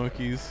space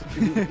monkeys.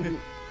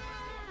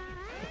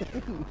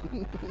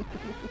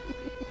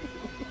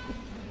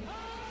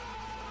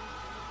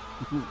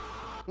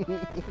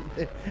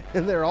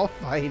 And they're all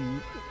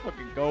fighting.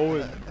 Fucking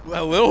going.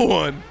 That little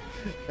one.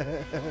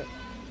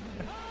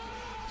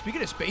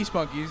 Speaking of space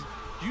monkeys,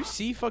 do you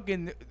see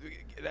fucking?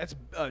 That's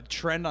a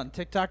trend on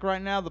TikTok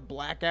right now. The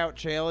blackout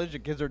challenge. The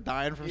kids are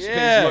dying from space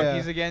Yeah.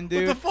 monkeys again,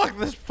 dude. What the fuck?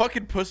 This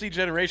fucking pussy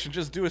generation.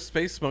 Just do a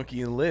space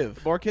monkey and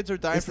live. More kids are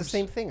dying It's from the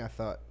same thing, I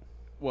thought.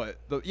 What?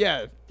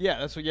 Yeah.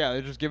 That's what. Yeah,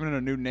 they're just giving it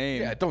a new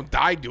name. Yeah, don't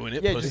die doing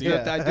it, Yeah, pussy.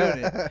 just die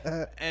doing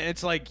it. And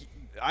it's like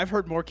I've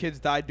heard more kids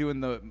die doing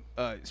the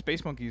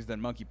space monkeys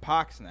than monkey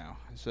pox now.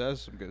 So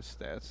that's some good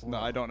stats. No,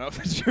 I don't know if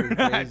it's true or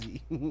not.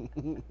 Crazy.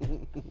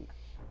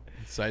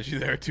 Besides you,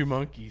 there are two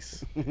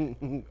monkeys.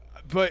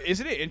 But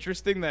isn't it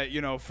interesting that,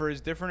 you know, for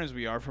as different as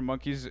we are from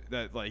monkeys,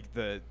 that like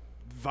the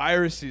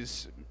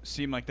viruses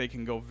seem like they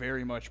can go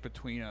very much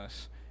between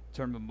us in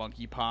terms of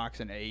monkeypox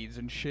and AIDS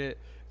and shit.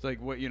 It's like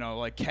what, you know,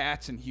 like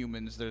cats and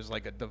humans, there's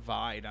like a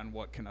divide on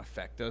what can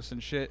affect us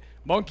and shit.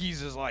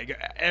 Monkeys is like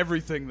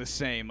everything the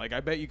same. Like I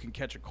bet you can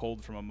catch a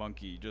cold from a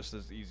monkey just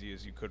as easy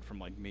as you could from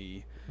like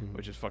me,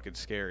 which is fucking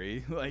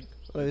scary. Like,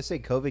 Well, they say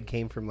COVID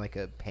came from like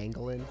a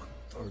pangolin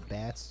or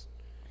bats,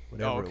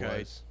 whatever okay. it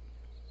was.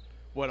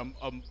 What,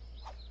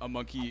 a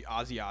monkey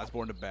Ozzy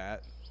Osbourne a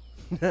bat?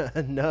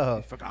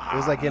 No, Fuck, it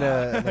was like in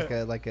a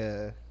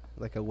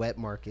like a wet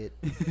market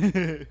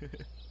where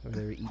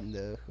they were eating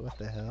the what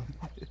the hell.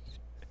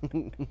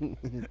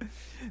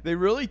 They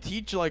really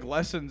teach like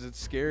lessons. It's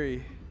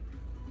scary.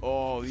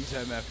 Oh, these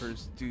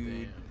MFers,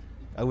 dude.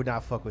 I would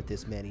not fuck with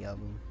this many of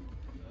them,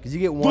 cause you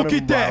get one Look of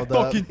at them that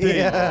riled fucking up. thing.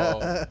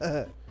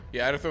 Yeah.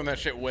 Yeah, I'd have thrown that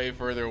shit way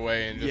further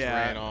away and just Yeah.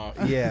 ran off.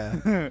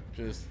 Yeah.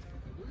 Just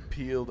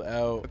peeled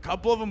out. A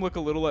couple of them look a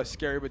little less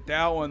scary, but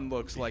that one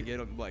looks like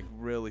it'll like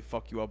really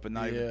fuck you up and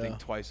not even Yeah. think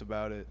twice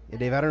about it. Yeah,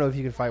 Dave, I don't know if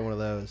you can fight one of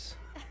those.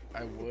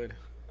 I would.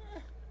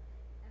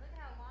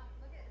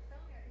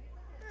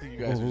 I think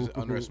you guys are just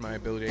underestimating my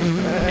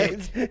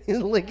ability. He's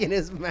licking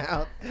his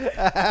mouth. This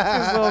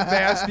little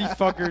nasty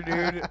fucker,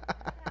 dude.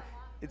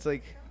 It's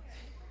like,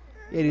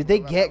 Yeah, dude, they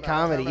get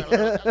comedy.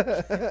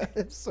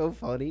 It's so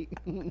funny.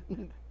 what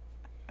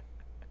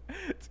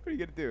are you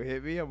gonna do?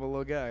 Hit me? I'm a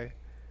little guy.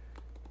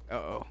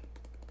 Uh-oh.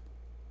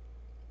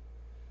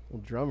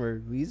 Well,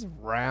 drummer, he's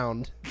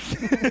round.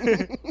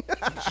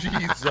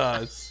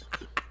 Jesus.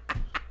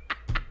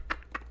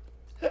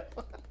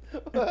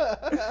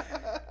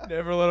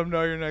 Never let him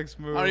know your next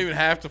move. I don't even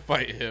have to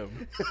fight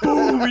him.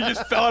 Boom! He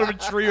just fell out of a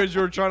tree as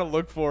you were trying to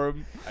look for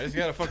him. I just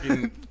gotta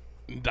fucking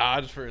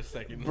dodge for a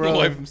second. Bro,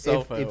 Wipe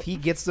himself out. if he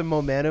gets some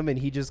momentum and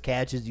he just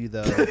catches you,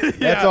 though, Yeah.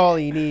 that's all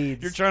he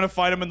needs. You're trying to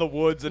find him in the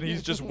woods, and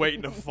he's just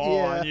waiting to fall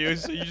Yeah. on you.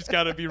 So you just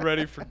got to be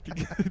ready for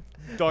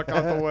duck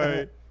out the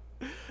way.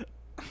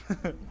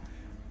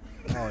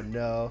 Oh,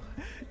 no.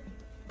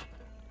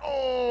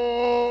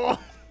 Oh,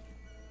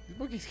 These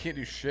monkeys can't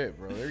do shit,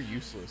 bro. They're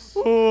useless.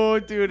 oh,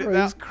 dude!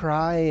 Bro, he's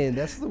crying.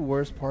 That's the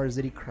worst part is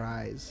that he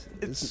cries.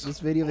 This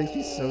video makes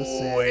me so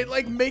sad. It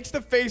like makes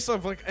the face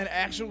of like an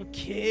actual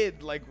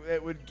kid, like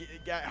that would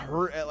get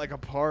hurt at like a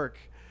park.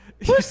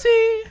 Pussy.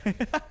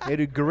 Yeah,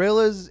 dude,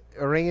 gorillas,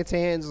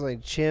 orangutans,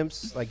 like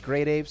chimps, like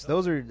great apes,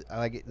 those are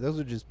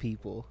just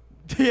people.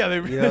 Yeah, they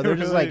You know, they're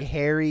just like really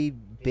hairy,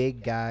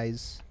 big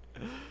guys.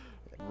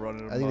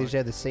 running. I think they should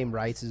have the same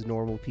rights as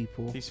normal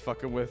people. He's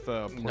fucking with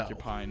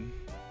porcupine.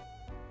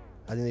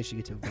 I think they should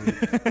get to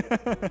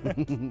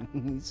vote.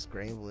 He's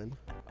scrambling.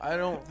 I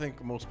don't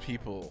think most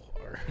people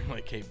are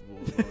like capable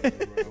of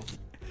voting, bro.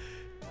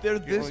 They're You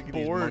this only get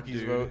these bored, monkeys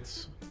dude.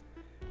 votes.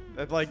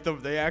 That like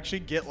they actually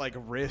get like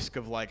risk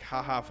of like,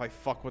 haha, if I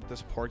fuck with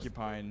this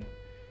porcupine.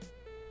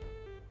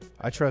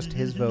 I trust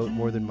his vote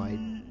more than my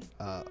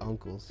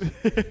uncle's.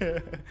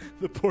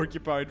 The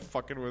porcupine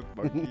fucking with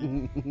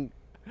monkey.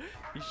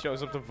 He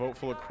shows up to vote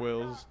full of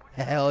quills.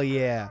 Hell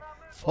yeah.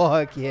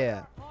 Fuck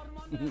yeah.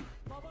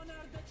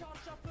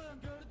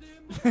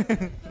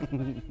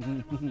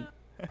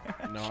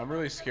 No, I'm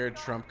really scared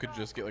Trump could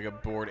just get like a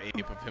bored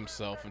ape of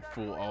himself and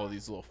fool all of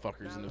these little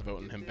fuckers into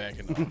voting him back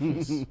in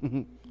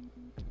office.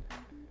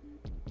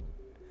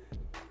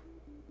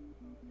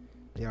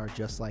 They are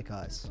just like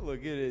us. Look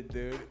at it,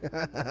 dude.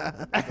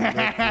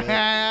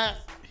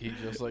 He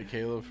just like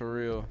Caleb for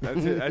real.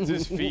 That's it. That's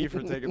his fee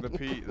for taking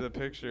the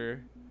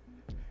picture.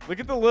 Look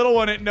at the little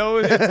one. It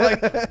knows it's like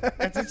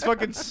that's its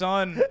fucking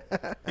son.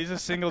 He's a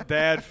single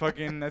dad.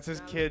 Fucking that's his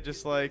kid.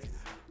 Just like,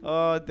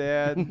 oh,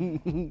 dad.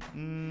 Dude, I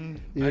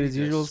his need to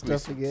usual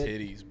squeeze stuff some again.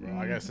 Titties, bro.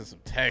 I gotta send some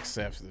texts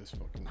after this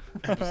fucking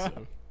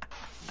episode.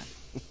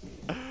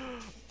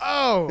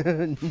 Oh.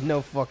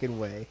 No fucking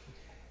way.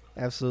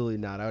 Absolutely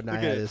not. I would not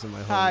Look have at this in my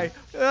home.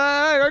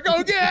 Hi. Go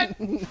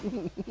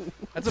again.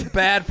 That's a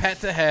bad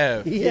pet to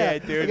have. Yeah,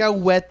 dude. Look how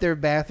wet their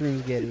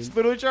bathroom's getting. It's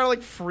literally trying to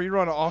like free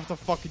run off the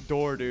fucking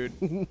door, dude.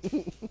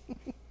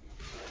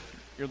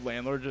 Your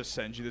landlord just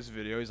sends you this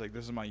video. He's like,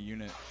 "This is my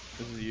unit.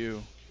 This is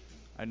you.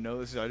 I know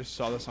this. I just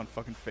saw this on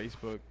fucking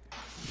Facebook."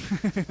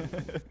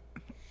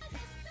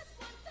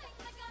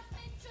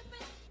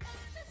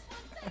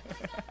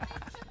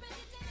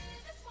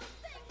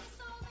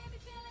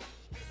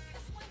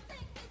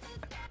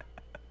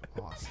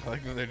 Awesome. I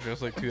like that they're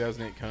just like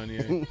 2008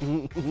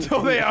 Kanye.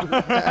 So they are.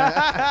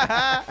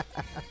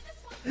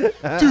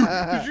 Dude,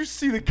 did you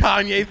see the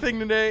Kanye thing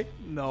today?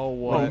 No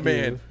what? Oh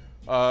man,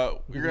 we're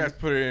gonna have to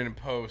put it in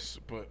post.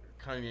 But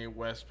Kanye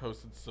West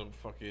posted some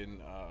fucking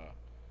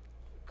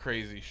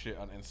crazy shit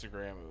on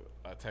Instagram.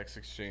 A text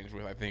exchange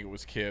with I think it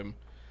was Kim.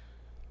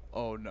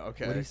 Oh no.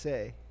 Okay. What do you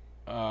say?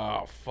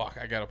 Oh fuck!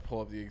 I gotta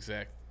pull up the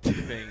exact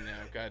thing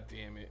now. God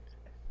damn it!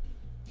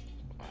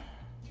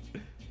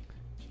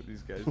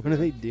 These guys. What are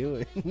they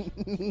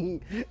doing?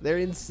 They're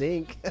in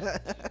sync.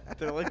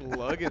 They're like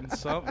lugging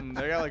something.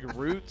 They got like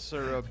roots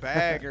or a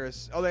bag or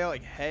oh, they got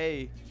like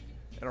hay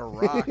and a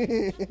rock.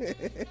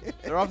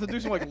 They're off to do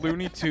some like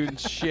Looney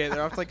Tunes shit.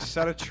 They're off to like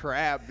set a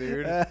trap,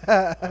 dude.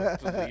 I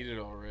deleted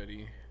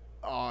already.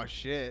 Oh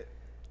shit.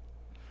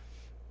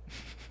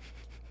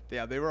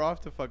 Yeah, they were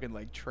off to fucking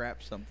like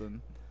trap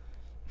something.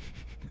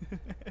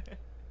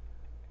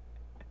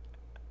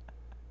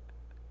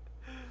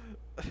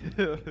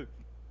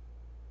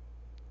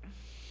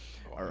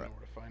 Oh, I know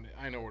where to find it.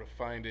 I know where to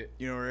find it.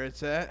 You know where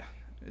it's at?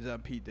 It's on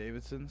Pete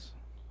Davidson's.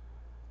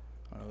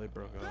 Oh, they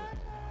broke up.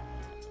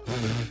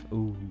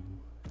 Ooh.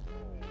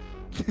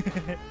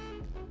 The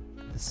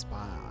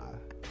spa.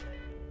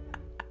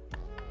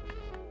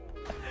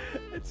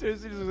 It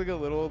seriously just looks like a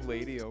little old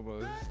lady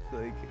almost.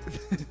 Like.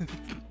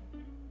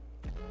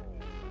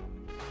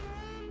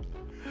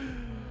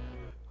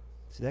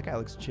 See, that guy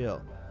looks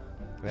chill.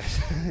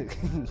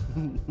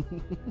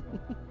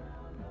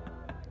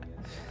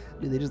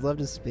 Dude, they just love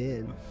to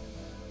spin.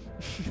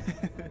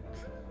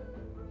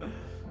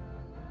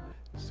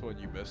 This is what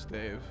you missed,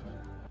 Dave.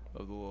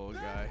 Of the little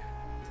guy.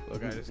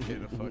 Little guy just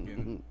getting a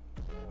fucking.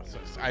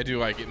 I do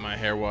like getting my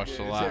hair washed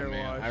Yeah, a his lot, hair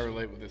man. washed. I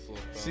relate with this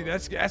little. See, fella.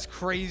 that's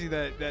crazy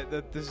that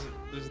this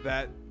there's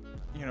that,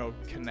 you know,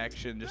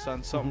 connection just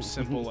on something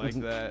simple like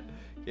that.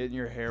 Getting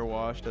your hair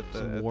washed at the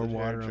Some at warm the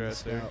water on the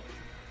hairdresser. scalp.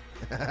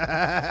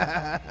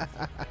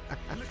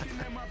 Looking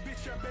at my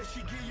bitch, I bet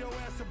she give your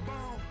ass a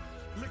bone.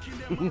 Looking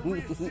at my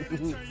wrist, it'll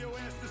turn your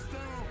ass to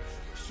stone.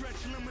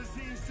 Stretch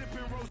limousine,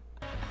 sipping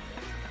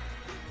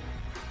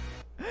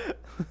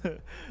rose.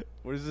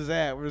 Where's this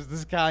at? Where's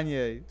this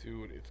Kanye?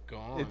 Dude, it's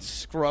gone. It's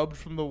scrubbed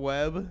from the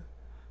web.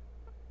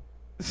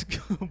 It's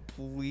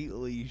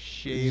completely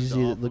shaved off.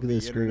 Look of at the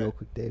this screen real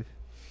internet. quick, Dave.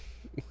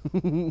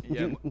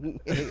 Yeah.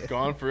 It's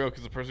gone for real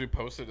because the person who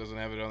posted it doesn't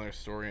have it on their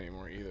story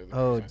anymore either. The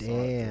Oh, person I saw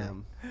it through.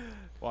 damn.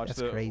 Watch That's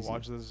the crazy.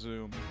 watch the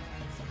zoom.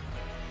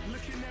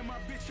 Looking at my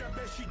bitch, I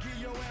bet she give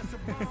your ass a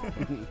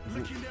bone.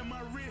 Looking at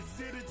my wrist,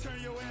 it'll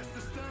turn your ass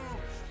to stone.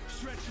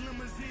 Stretch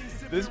limousine,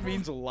 sipping This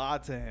means a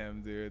lot to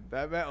him, dude.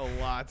 That meant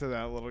a lot to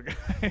that little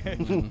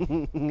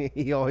guy.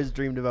 He always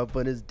dreamed about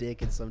putting his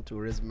dick in some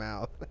tourist's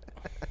mouth.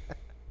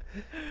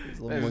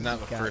 His little That is not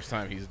monkey the cock. first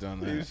time he's done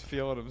He was that.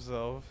 feeling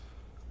himself.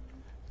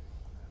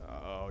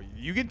 Oh,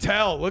 you can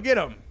tell. Look at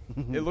him.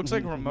 It looks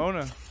like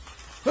Ramona.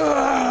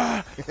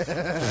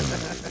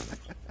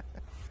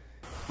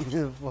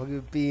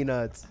 Fucking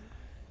peanuts.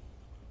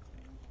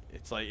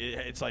 It's like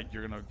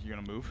you're gonna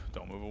move.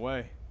 Don't move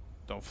away.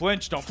 Don't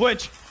flinch. Don't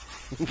flinch.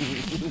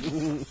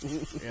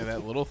 Yeah,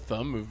 that little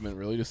thumb movement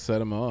really just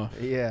set him off.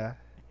 Yeah.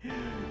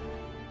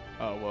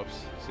 Oh,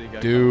 whoops. So you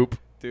got Dupe.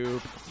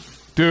 Dupe. Oh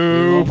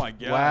Dude. my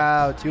god.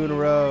 Wow, 2 in a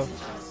row.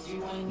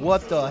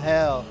 What the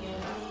hell?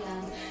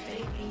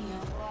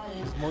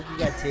 This monkey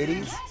got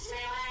titties?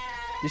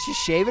 Did she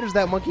shave it or does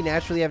that monkey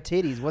naturally have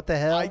titties? What the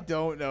hell? I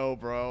don't know,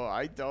 bro.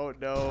 I don't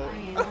know.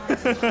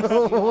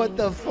 What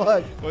the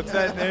fuck? What's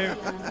that name?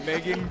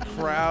 Megan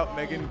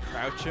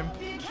Crouchim.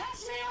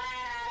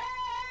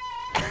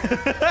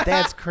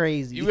 That's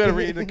crazy. You gotta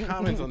read the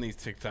comments on these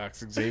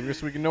TikToks, Xavier,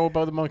 so we can know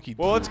about the monkey.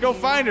 Well, let's go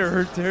find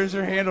her. Here's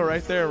her handle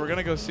right there. We're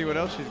gonna go see what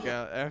else she's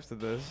got after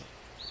this.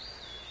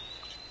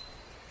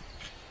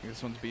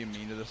 This one's being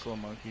mean to this little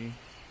monkey.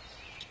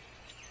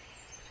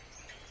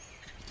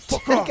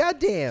 God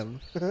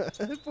damn.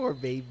 Poor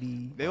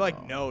baby. They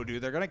like no,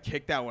 dude. They're gonna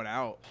kick that one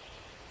out.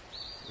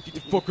 Get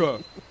the fuck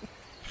up.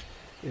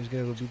 He's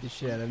gonna go beat the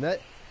shit out of him.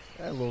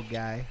 That little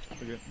guy.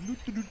 Okay.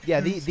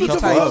 Yeah, these Tough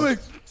types.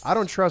 love. I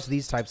don't trust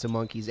these types of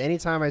monkeys.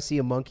 Anytime I see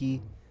a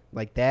monkey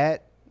like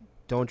that,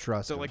 don't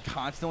trust So them. like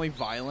constantly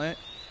violent.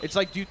 It's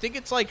like, do you think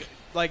it's like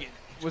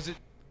was it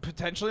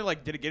potentially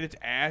like, did it get its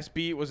ass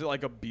beat? Was it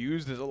like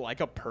abused? Is it like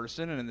a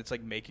person and it's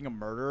like making a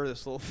murderer?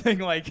 This little thing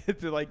like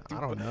to like.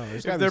 I don't know. There's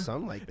if gotta be their-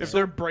 something like that. If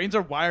their brains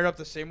are wired up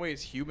the same way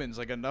as humans,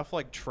 like enough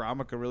like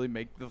trauma could really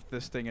make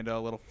this thing into a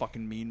little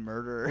fucking mean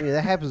murderer. I mean,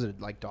 that happens to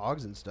like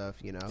dogs and stuff.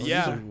 You know.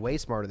 Yeah. These are way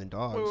smarter than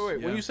dogs. Wait.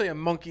 Yeah. When you say a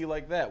monkey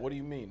like that, what do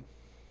you mean?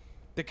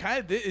 The kind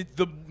of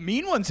the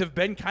mean ones have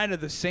been kind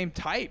of the same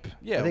type.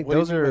 Yeah, I think what do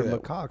you those mean are by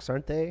that? macaques,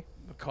 aren't they?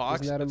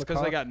 Macaques. Isn't that a It's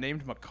because they macaque? got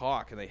named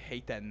macaque and they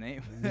hate that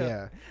name.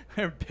 Yeah.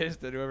 They're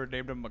pissed at whoever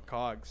named them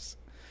macaques.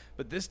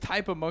 But this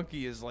type of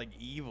monkey is like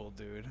evil,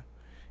 dude.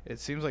 It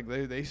seems like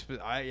if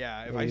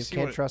Yeah, I you see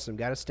can't what trust them.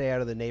 Got to stay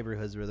out of the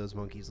neighborhoods where those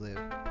monkeys live.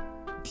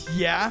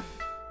 yeah.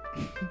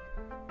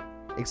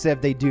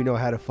 Except they do know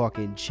how to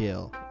fucking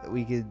chill.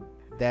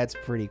 That's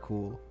pretty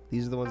cool.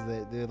 These are the ones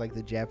that they're like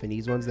the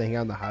Japanese ones that hang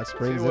out in the hot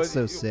springs. That's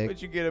so sick.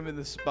 Once you get them in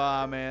the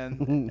spa,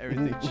 man,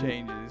 everything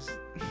changes.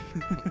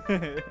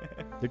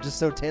 They're just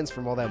so tense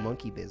from all that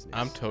monkey business.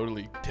 I'm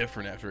totally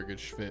different after a good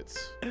schwitz.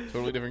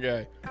 Totally different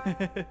guy.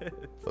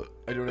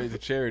 I donate to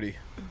charity.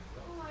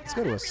 Let's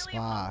go to a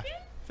spa.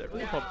 Is that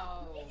really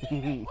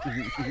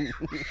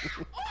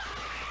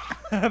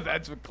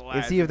That's what And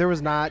glass. see, if there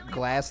was not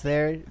glass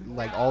there,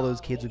 like all those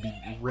kids would be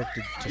ripped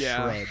to Yeah.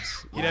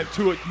 shreds. You'd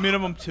have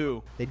minimum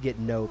two. They'd get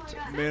noped.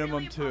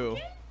 Minimum two.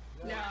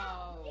 No.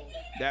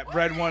 That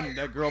red one,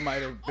 that girl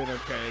might have been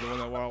okay. The one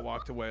that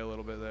walked away a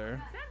little bit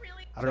there.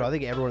 I don't know. I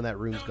think everyone in that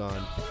room's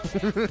gone.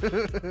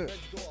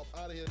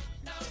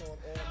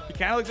 He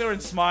kind of looks over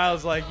and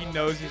smiles like he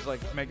knows he's like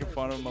making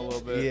fun of him a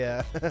little bit.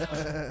 Yeah.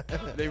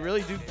 They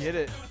really do get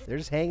it. They're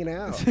just hanging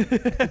out.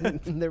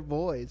 They're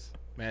boys.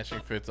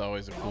 Matching fit's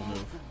always a cool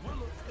move.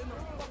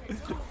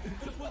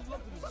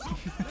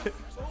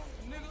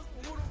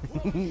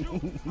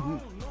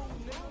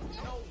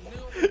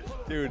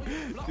 Dude,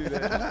 do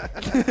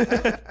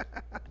that.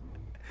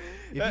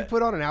 If you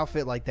put on an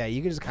outfit like that,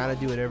 you can just kind of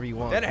do whatever you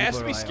want. That has to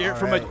People be are like, scared "All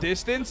from right." a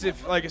distance,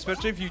 if like,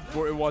 especially if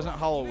it wasn't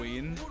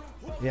Halloween.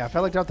 Yeah, if I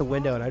looked out the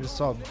window and I just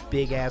saw a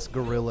big ass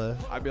gorilla.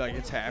 I'd be like,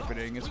 it's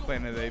happening. It's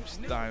Planet of the Apes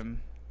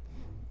time.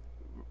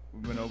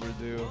 We've been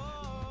overdue.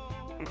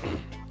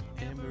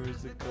 Amber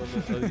is the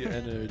color of your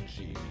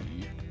energy.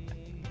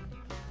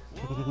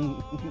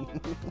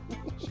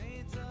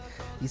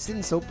 He's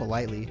sitting so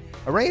politely.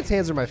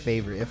 Orangutans are my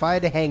favorite. If I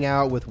had to hang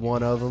out with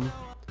one of them,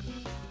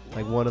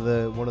 like one of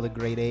the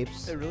great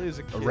apes, It really is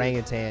a kid.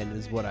 orangutan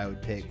is what I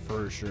would pick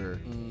for sure.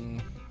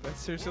 That's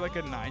seriously like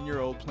a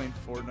 9-year-old playing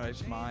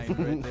Fortnite's mind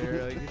right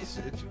there. Like it's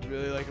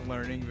really like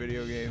learning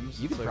video games.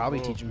 You It's could like, probably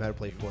whoa. teach him how to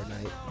play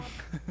Fortnite.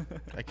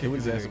 I kicked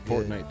his be ass in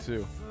very good. Fortnite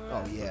too.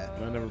 Oh yeah.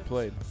 I never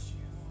played.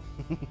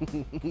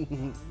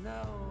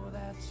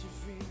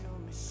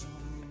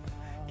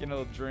 Get a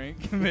little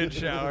drink mid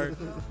shower.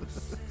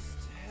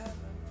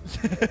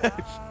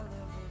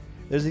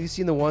 Have you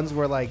seen the ones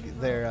where like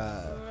they're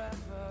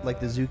like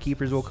the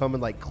zookeepers will come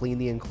and like clean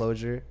the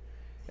enclosure,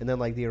 and then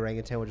like the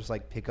orangutan will just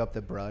like pick up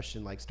the brush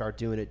and like start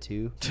doing it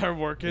too. Start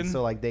working. And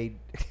so like they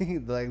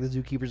like the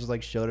zookeepers just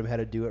like showed them how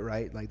to do it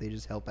right. Like they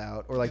just help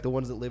out, or like the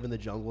ones that live in the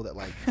jungle that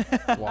like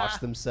wash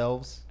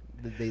themselves.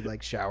 They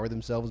like shower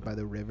themselves by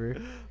the river. A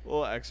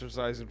little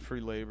exercise and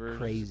free labor. Just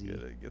Crazy.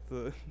 Get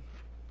the.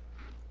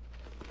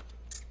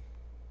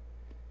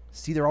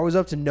 See, they're always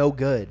up to no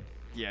good.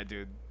 Yeah,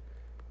 dude.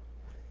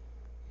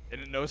 And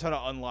it knows how to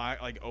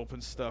unlock, like,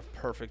 open stuff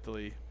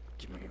perfectly.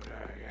 Give me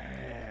back.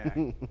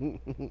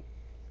 Yeah.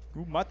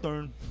 Ooh, my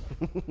turn.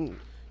 Yeah,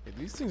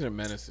 these things are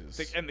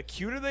menaces. And the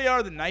cuter they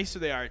are, the nicer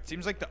they are. It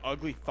seems like the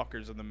ugly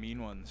fuckers are the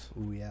mean ones.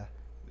 Ooh yeah.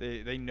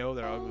 They know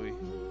they're ugly.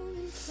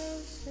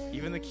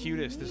 Even the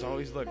cutest is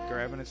always, look,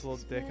 grabbing its little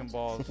dick and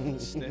balls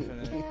and sniffing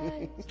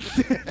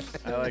it.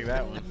 I like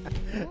that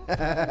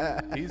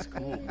one. He's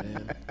cool,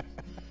 man.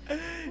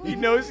 He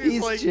knows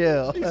He's like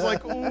chill. He's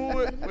like,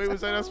 ooh, wait,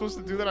 was I not supposed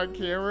to do that on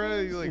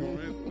camera? He's like,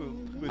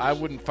 I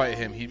wouldn't fight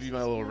him. He'd be my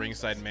little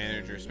ringside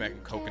manager,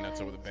 smacking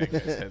coconuts over the bad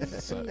guys' heads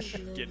and such.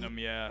 getting them,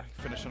 yeah,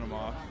 finishing them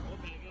off.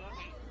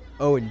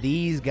 Oh, and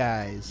these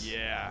guys.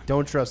 Yeah.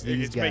 Don't trust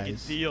these It's guys. making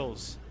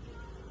deals.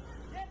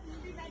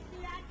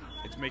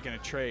 It's making a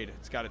trade.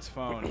 It's got its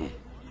phone.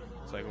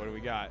 It's like, what do we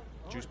got?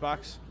 Juice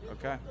box?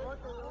 Okay.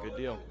 Good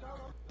deal.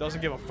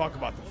 Doesn't give a fuck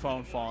about the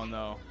phone falling,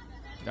 though.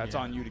 That's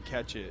on you to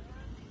catch it.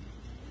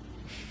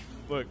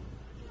 Look,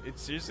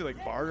 it's seriously like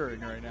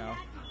bartering right now.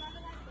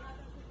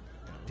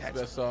 What's the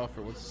best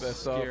offer? What's the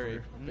best Scary.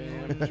 offer?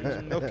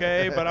 Bam.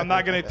 Okay, but I'm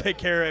not going to take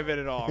care of it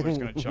at all. I'm just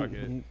going to chuck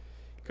it.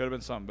 Could have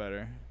been something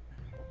better.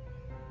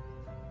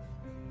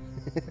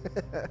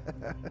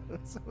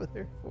 What's up with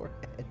their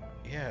forehead?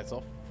 Yeah, it's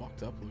all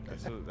fucked up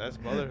looking. That's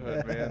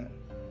motherhood, man.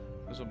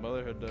 That's what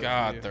motherhood does. to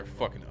God, you. they're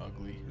fucking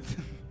ugly.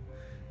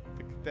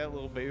 Look at that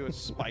little baby with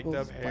spiked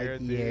Little up hair,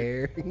 spiky dude.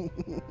 hair.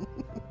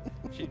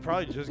 She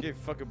probably just gave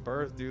fucking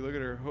birth, dude. Look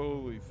at her.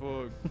 Holy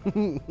fuck.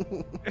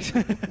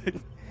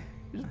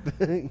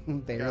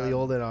 Barely God-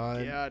 holding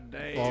on. God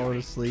damn. Falling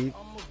asleep.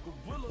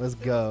 Let's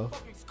go.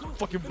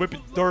 Fucking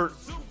whipping dirt.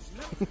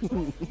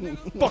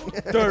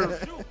 Fucking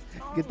dirt.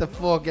 Get the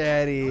fuck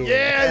out of here.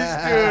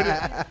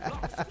 Yes,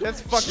 dude.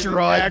 That's fucking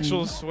Strutting.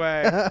 actual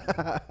swag.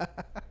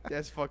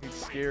 That's fucking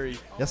scary.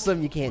 That's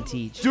something you can't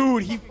teach.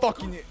 Dude, he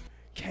fucking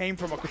came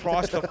from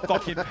across the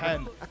fucking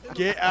pen.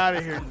 Get out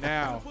of here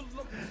now.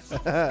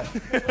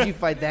 Did you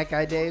fight that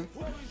guy, Dave?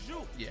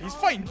 He's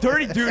fighting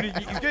dirty, dude.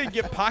 He's gonna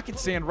get pocket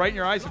sand right in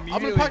your eyes I'm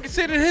immediately. gonna pocket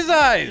sand in his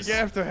eyes. You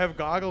have to have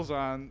goggles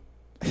on.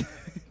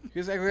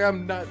 Because actually,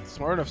 I'm not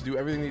smart enough to do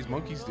everything these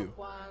monkeys do.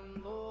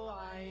 Cuando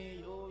hay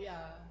lluvia,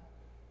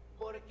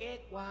 porque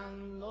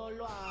cuando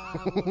lo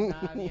hago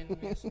nadie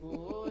me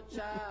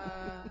escucha.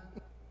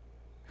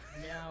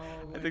 Me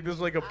ahogo I think this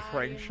is like a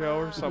prank show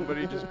or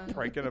somebody just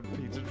pranking a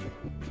pizza.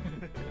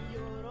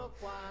 lloro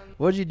cuando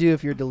What'd you do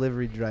if you're a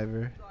delivery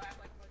driver?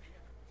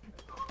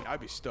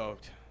 I'd be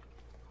stoked.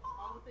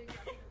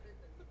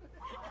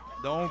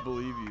 Don't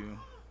believe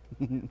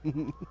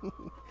you.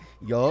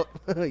 Yup.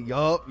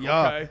 Yup.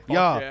 Yeah. Okay, fuck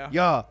Yeah. yeah.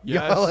 Yeah.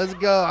 Yes. Yeah. Let's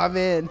go. I'm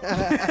in.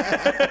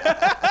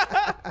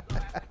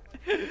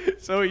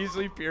 So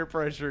easily peer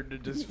pressured to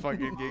just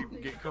fucking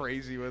get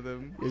crazy with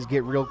him. Just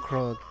get real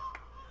crunk.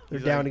 They're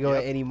He's down like, to go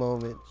 "Yep. at any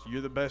moment.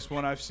 You're the best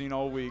one I've seen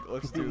all week.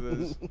 Let's do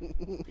this.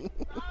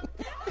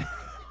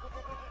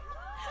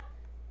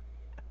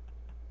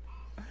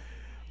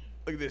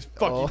 Look at this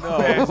fucking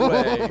fast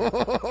way.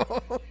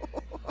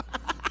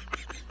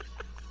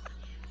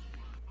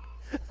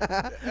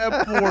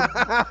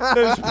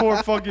 This poor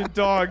fucking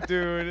dog,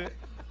 dude.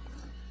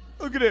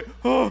 Look at it.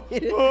 Oh,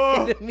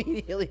 oh. It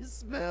immediately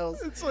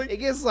smells. It's like- it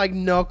gets like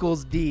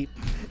knuckles deep.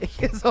 It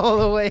gets all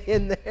the way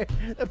in there.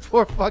 The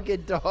poor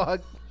fucking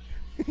dog.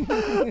 Oh,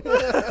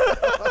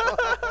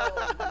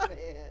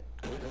 man.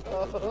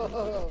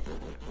 Oh.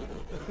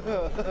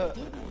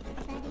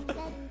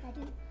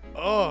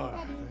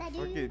 Oh,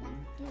 fucking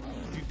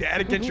do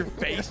that against your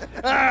face.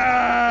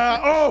 Ah!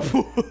 Oh.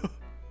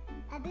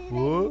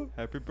 What?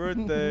 Happy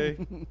birthday.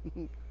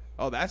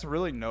 Oh, that's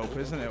really nope,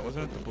 isn't it?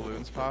 Wasn't it the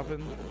balloons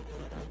popping?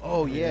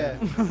 Oh yeah.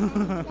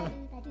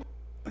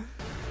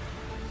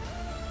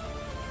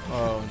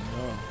 Oh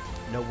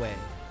no. No way.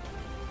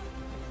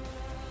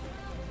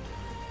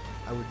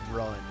 I would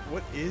run.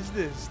 What is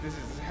this? This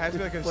has to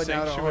be like a Putting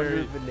out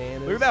 100 sanctuary.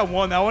 bananas. Look at that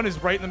one. That one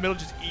is right in the middle,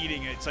 just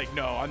eating it. It's like,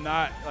 no, I'm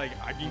not. Like,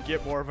 I can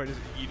get more if I just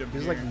eat them.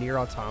 There's like near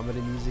automata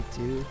music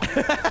too.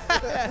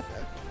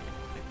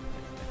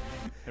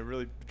 They're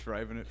really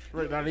driving it.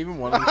 Right, not even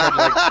one of them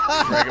tried to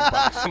like drag a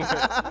box on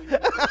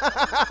it.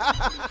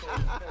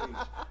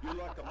 You're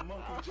like a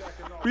monkey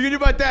jacking off. What are you gonna do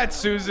about that,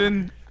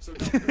 Susan? So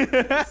don't do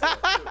it.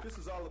 Look, this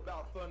is all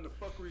about fun. The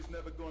fuckery's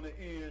never gonna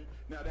end.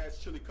 Now that's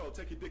chili cold.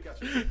 Take your dick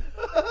out your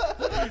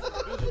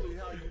visually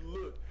how you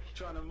look.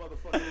 Trying to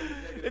motherfucker leave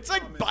negative It's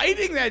like comments.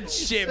 biting that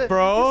shit,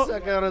 bro.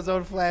 Sucking on his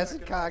own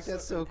flaccid cock.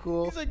 That's so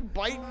cool. He's like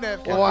biting that.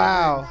 fucking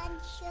Wow.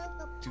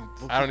 thing.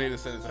 Dude, I don't need to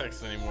send a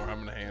text anymore. I'm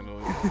gonna handle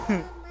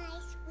it.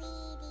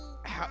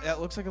 how, that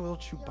looks like a little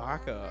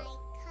Chewbacca.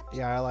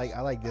 Yeah, I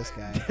like this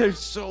guy. They're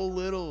so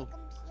little.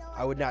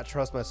 I would not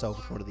trust myself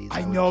with one of these. I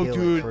would know, kill it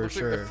dude. for Looks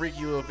sure. like the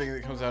freaky little thing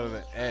that comes out of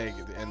the egg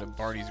at the end of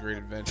Barney's Great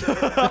Adventure.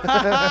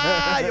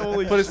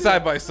 Holy Put it shit.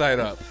 side by side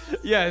up.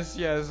 Yes,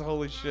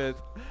 holy shit.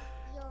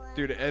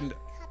 Dude, and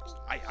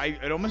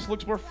it almost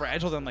looks more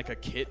fragile than like a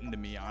kitten to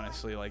me,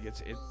 honestly. Like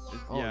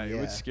Oh, yeah, it yeah.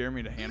 would scare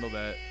me to handle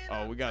that.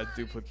 Oh, we got a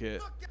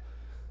duplicate.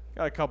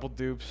 Got a couple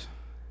dupes.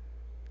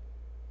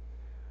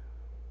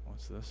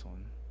 What's this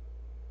one?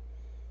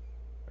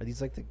 Are these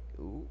like the?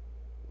 Ooh,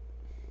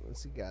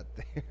 what's he got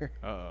there?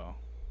 Uh-oh.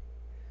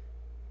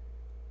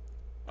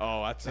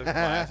 Oh, that's a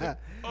classic.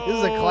 This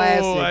is a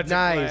classic. Oh, that's a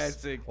Nice.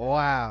 classic.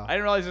 Wow. I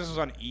didn't realize this was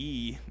on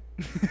E.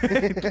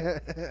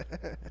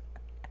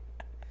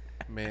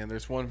 Man,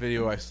 there's one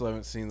video I still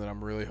haven't seen that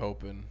I'm really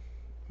hoping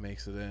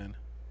makes it in.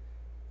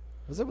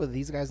 What's up with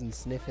these guys and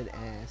sniffing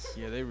ass?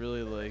 Yeah, they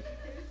really like.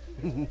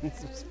 Some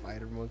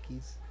spider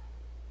monkeys.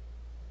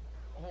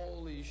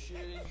 Holy shit,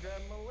 he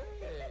grabbed my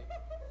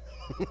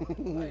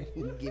leg.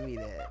 Give me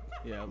that.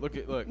 Yeah, look.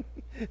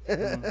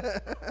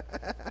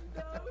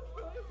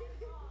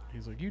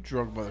 He's like, "You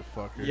drunk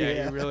motherfucker."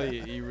 Yeah,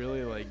 he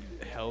really like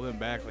held him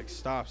back. Like,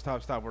 stop.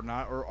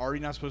 We're already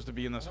not supposed to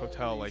be in this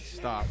hotel. Like,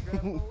 stop.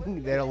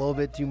 They had a little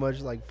bit too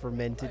much like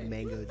fermented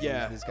mango juice.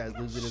 Yeah. This guy's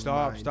losing his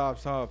Stop. mind.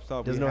 Doesn't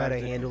Doesn't know how to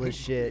handle his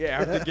shit. Yeah,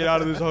 I have to get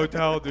out of this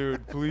hotel,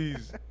 dude.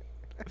 Please.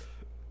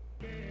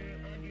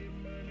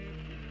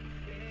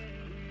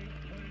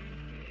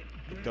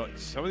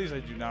 Some of these I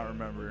do not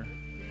remember.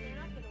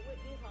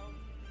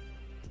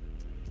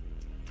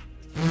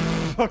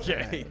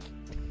 Okay.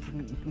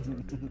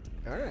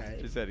 All right.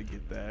 Just had to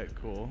get that.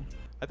 Cool.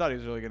 I thought he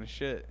was really gonna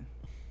shit.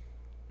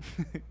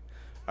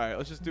 All right,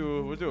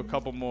 we'll do a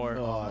couple more.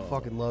 Oh, I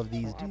fucking love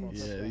these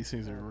dudes. Yeah, these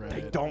things are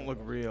They rad. don't look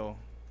real.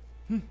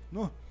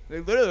 No, they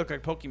literally look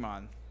like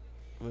Pokemon.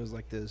 It was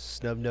like the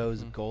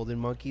snub-nosed golden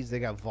monkeys. They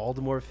got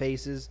Voldemort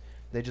faces.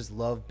 They just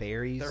love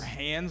berries. Their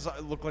hands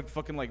look like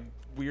fucking like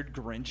weird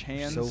Grinch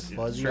hands. So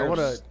fuzzy. Straight I up want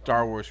to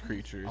Star Wars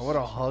creatures.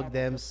 hug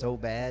them so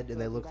bad, and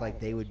they look like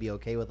they would be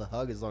okay with a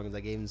hug as long as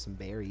I gave them some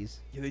berries.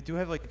 Yeah, they do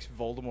have like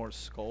Voldemort's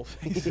skull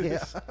faces.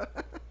 Yeah.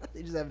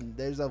 they just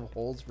have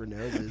holes for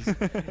noses.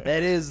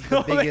 That is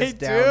the No, biggest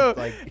they down.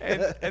 do.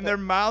 Like and their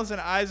mouths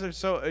and eyes are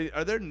so.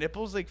 Are their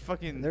nipples like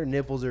fucking? their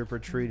nipples are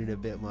protruding a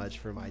bit much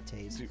for my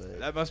taste. But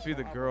That must be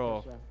the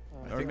girl.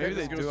 Or think maybe that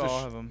they just goes do to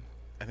all have them.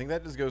 I think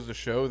that just goes to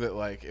show that,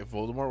 like, if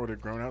Voldemort would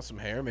have grown out some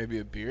hair, maybe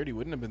a beard, he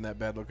wouldn't have been that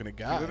bad looking a He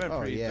guy. would have been Oh,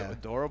 pretty yeah.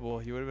 adorable.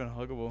 He would have been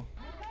huggable.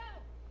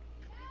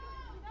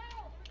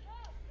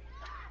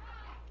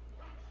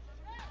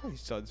 His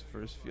son's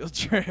first field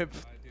trip.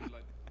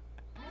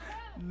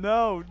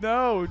 No,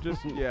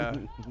 just yeah.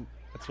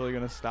 That's really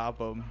gonna stop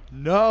him.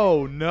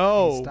 No.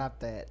 stop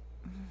that.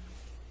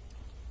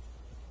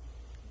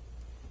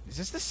 Is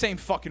this the same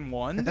fucking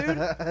one, dude?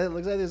 It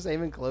looks like the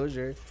same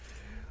enclosure.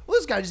 Well,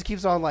 this guy just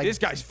keeps on like. This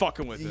guy's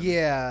fucking with him.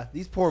 Yeah,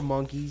 these poor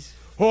monkeys.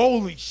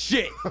 Holy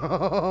shit.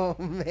 Oh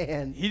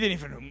man. He didn't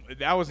even.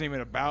 That wasn't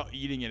even about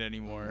eating it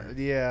anymore.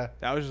 Yeah.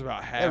 That was just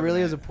about having That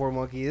really it. is a poor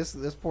monkey.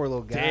 This poor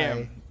little guy.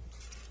 Damn.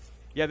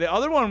 Yeah, the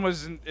other one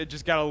was. It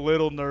just got a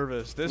little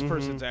nervous. This Mm-hmm.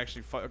 person's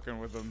actually fucking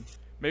with him.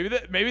 Maybe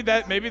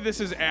this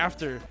is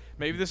after.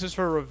 Maybe this is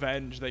for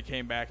revenge. They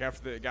came back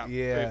after they got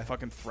Yeah. they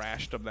fucking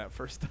thrashed him that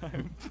first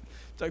time.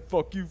 It's like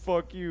fuck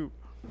you.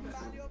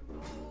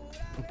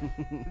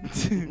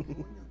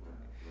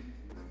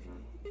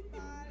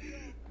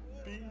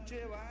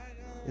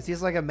 It's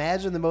just like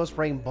imagine the most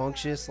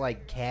rambunctious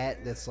like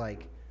cat that's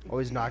like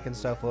always knocking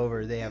stuff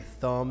over. They have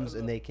thumbs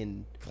and they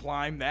can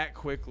Climb that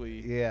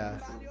quickly. yeah.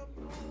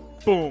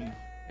 Boom.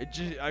 It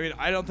just. I mean,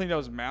 I don't think that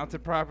was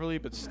mounted properly,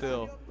 but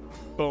still,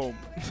 boom.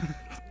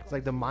 It's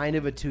like the mind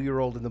of a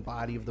 2-year-old in the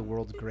body of the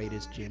world's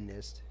greatest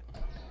gymnast.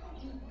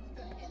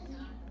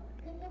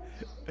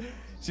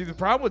 See, the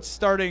problem with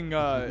starting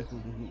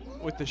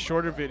with the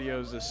shorter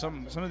videos is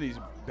some of these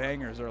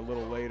bangers are a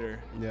little later.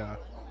 Yeah.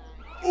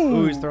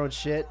 Ooh, he's throwing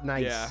shit.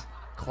 Nice. Yeah.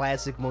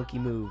 Classic monkey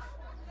move.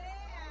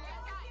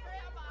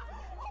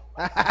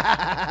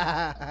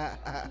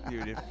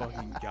 Dude, it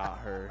fucking got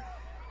her.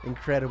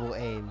 Incredible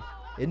aim.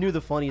 It knew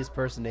the funniest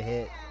person to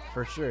hit,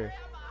 for sure.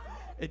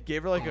 It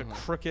gave her like a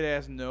crooked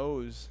ass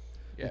nose.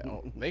 Yeah,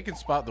 oh, they can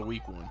spot the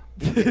weak one.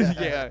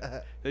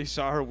 Yeah, they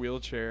saw her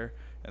wheelchair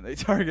and they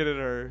targeted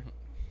her.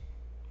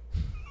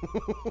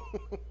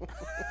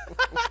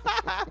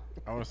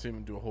 I want to see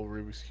him do a whole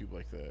Rubik's Cube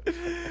like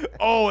that.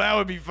 Oh, that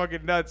would be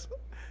fucking nuts.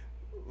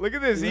 Look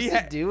at this. He He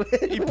wants to do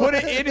it? he put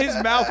it in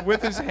his mouth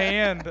with his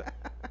hand.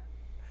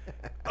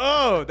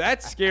 Oh,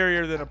 that's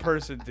scarier than a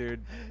person,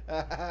 dude.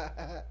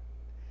 That's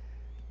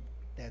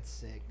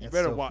sick. You That's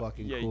better so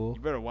fucking yeah, cool.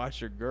 you better watch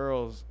your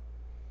girls.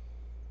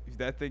 If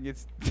that thing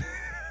gets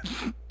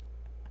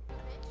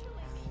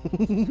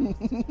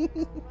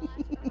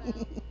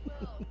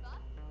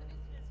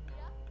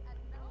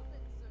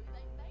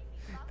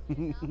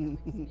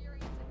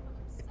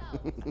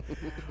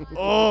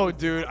Oh,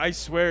 dude, I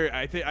swear,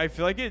 I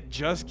feel like it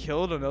just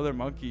killed another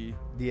monkey.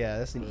 Yeah,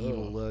 that's an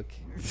evil look.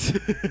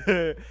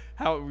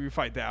 How we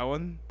fight that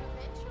one?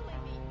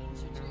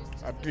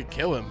 I could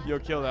kill him. You'll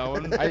kill that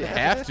one I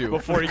have to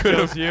before he For the good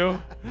kills of-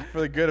 you.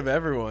 for the good of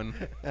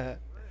everyone.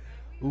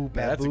 Ooh, baboons.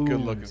 That's a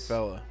good looking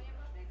fella.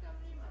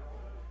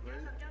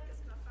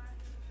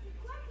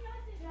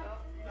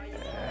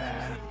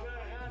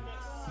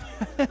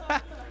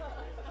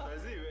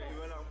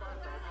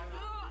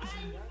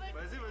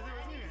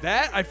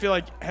 That I feel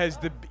like has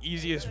the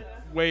easiest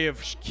way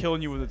of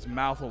killing you with its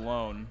mouth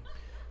alone.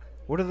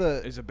 What are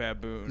the? Is a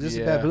baboon. Is this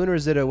Yeah. a baboon or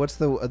is it a? What's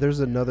the? There's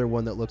another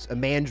one that looks a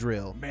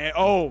mandrill. Man,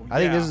 oh, I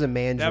think yeah. this is a That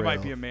mandrill.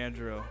 might be a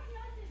mandrill.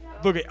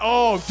 Look at,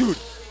 oh, dude,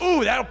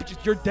 ooh,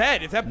 you're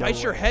dead. If that No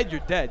bites your way. head,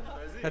 you're dead.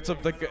 That's a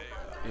like.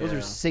 Those Yeah.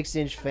 are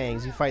 6-inch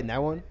fangs. You fighting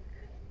that one?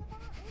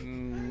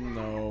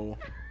 No.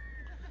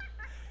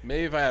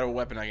 Maybe if I had a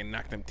weapon, I can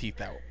knock them teeth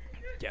out.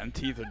 Yeah, and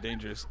teeth are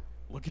dangerous.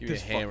 Look at Give me a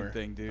this hammer.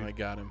 fucking thing, dude. I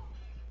got him.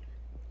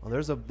 Oh,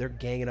 they're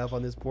ganging up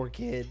on this poor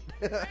kid.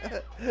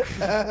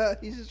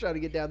 He's just trying to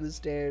get down the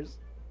stairs.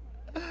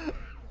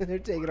 And they're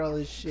taking all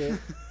this shit.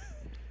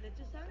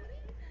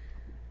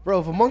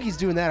 Bro, if a monkey's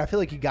doing that, I feel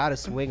like you gotta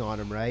swing on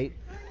him, right?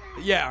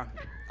 Yeah,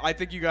 I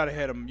think you gotta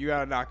hit him. You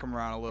gotta knock him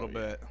around a little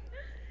bit.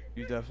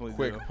 You definitely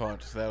Quick do.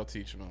 punch. That'll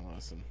teach him a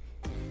lesson.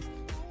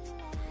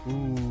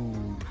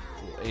 Ooh.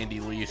 Little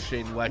Andy Lee,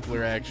 Shane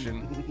Leckler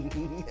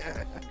action.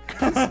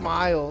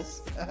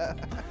 Smiles.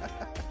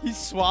 He's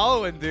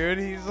swallowing, dude.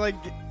 He's like,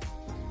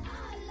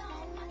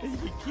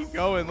 keep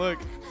going. Look.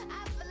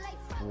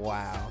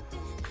 Wow.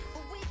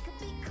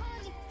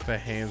 The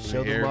hands in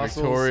Show the the air,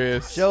 muscles.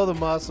 victorious. Show the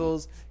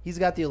muscles. He's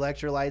got the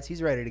electrolytes.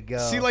 He's ready to go.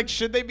 See, like,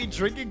 should they be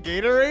drinking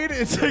Gatorade?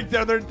 It's like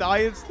their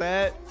diet's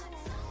that.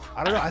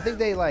 I don't know. I think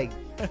they like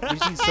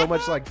just eat so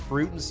much like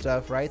fruit and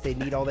stuff, right? They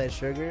need all that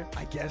sugar.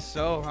 I guess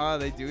so, huh?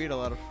 They do eat a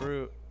lot of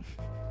fruit.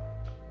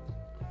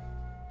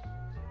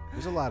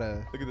 There's a lot of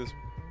Look at this.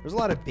 There's a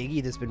lot of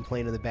Biggie that's been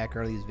playing in the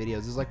background of these videos.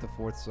 This is like the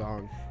 4th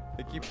song.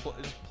 They keep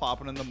just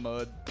plopping in the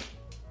mud.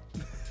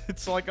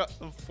 It's like a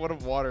foot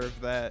of water, if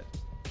that.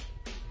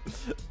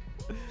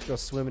 Just go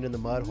swimming in the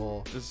mud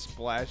hole. Just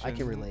splashing. I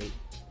can relate.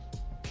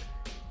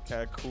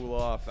 Gotta cool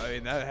off. I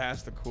mean, that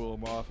has to cool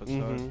him off.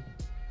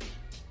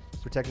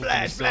 Protect him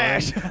Splash, from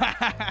the sun.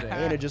 splash.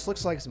 And it just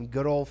looks like some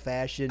good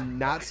old-fashioned,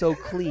 not so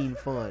clean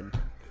fun.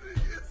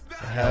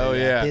 Hell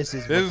yeah. This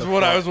is This is the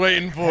what I fuck- was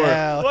waiting for.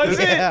 Hell Was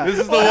it? yeah. This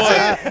is the one.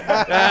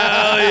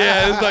 Hell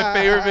yeah. This is my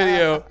favorite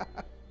video.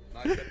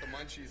 Not get the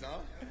munchies, huh?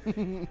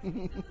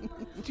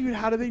 Dude,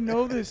 how do they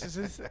know this? Is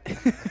this? Hey,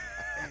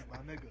 my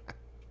nigga.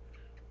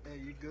 Hey,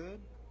 you good?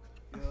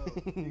 Yo,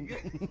 you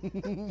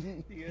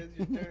good? You guys,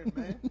 your turn,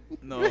 man.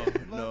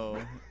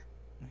 No.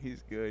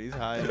 He's good. He's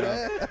high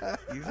enough.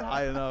 He's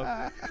high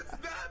enough.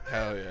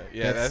 Hell yeah.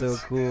 Yeah, That's so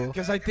cool.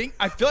 Because I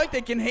feel like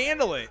they can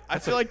handle it. I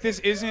feel like this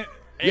isn't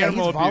Yeah,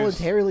 animal he's abuse.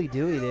 voluntarily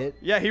doing it.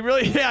 Yeah, he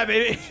really. Yeah,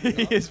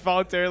 he is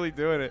voluntarily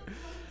doing it.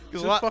 'Cause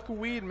Just a lot- fucking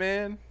weed,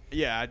 man.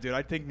 yeah, dude,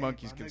 I think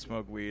monkeys can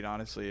smoke weed.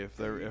 Honestly, if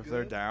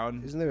they're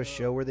down. Isn't there a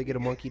show where they get a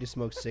monkey to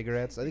smoke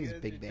cigarettes? I think it's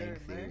Big Bang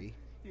Theory.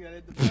 You gotta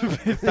hit the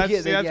button.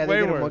 That's they way get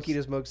a worse. monkey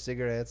to smoke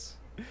cigarettes.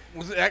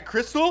 Was it at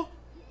Crystal?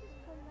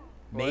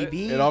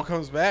 Maybe. It all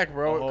comes back,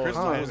 bro. Oh,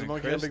 Crystal huh. was a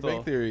monkey on Big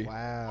Bang Crystal. Theory.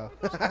 Wow.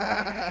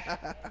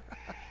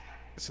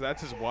 So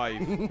that's his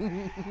wife.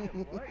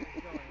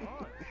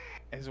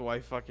 His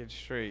wife fucking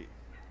straight.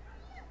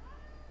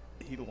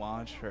 He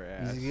launched her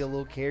ass. You get a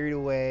little carried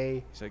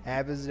away. He's like,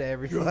 Happens to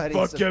everybody.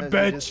 fucking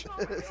Sometimes you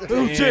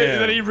Oh, just shit.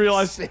 And then he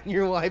realized send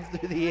your wife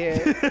through the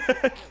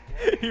air.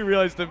 he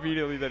realized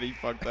immediately that he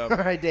fucked All up.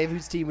 right, Dave,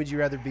 whose team would you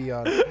rather be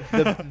on?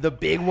 The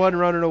big one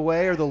running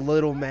away or the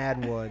little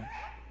mad one?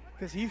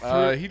 Because he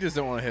threw. He just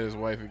don't want to hit his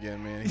wife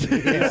again,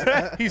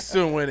 man. He's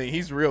still winning.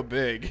 He's real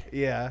big.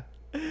 Yeah.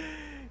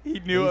 He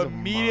knew He's a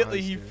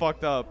immediately he monster.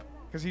 fucked up.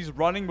 Because he's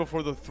running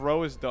before the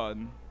throw is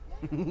done.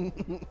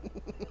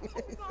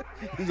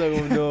 He's like,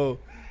 oh no.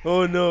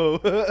 Oh no.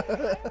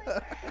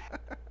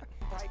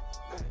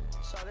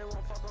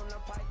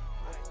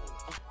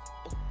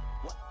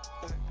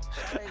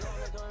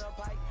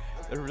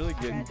 They're really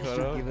getting cut Just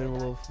up. giving him a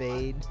little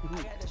fade.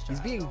 He's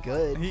being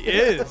good. He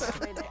is.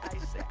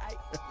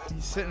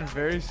 He's sitting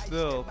very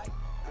still.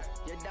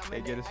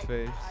 They get his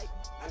face.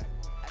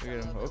 Look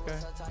at him. Okay.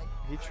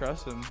 He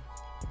trusts him.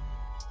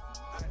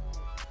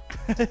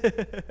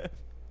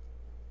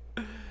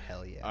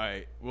 Hell yeah. All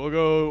right, we'll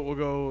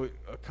go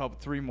a couple,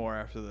 3 more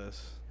after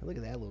this. Look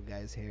at that little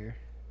guy's hair.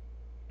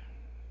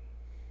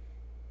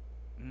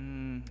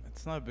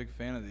 It's not a big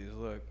fan of these.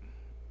 Look,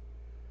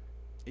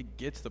 it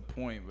gets the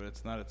point, but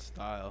it's not its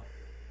style.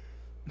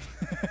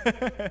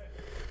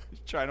 He's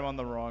trying him on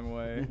the wrong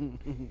way.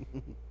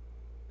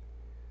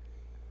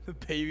 The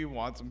baby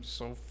wants him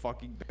so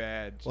fucking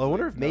bad. She's Well, I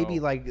wonder like, if maybe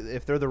no. like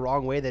if they're the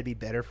wrong way, that'd be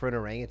better for an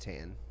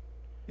orangutan.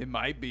 It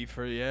might be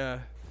for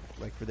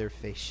Like for their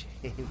face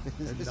shape.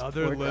 This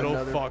Another poor- little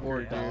another fucker, poor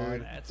dude.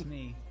 dog. That's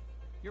me.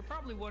 You're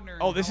probably wondering.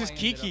 Oh, this how is I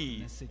ended up Kiki.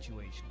 in this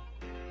situation.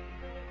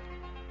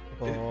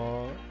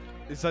 Aw,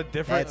 It's a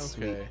different. that's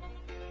sweet.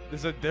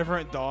 It's a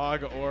different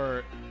dog,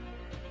 or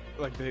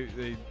like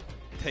they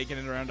taking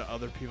it around to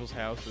other people's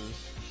houses.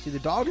 See, the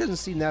dog doesn't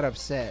seem that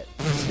upset.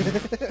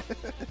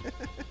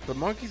 The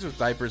monkeys with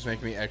diapers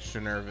make me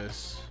extra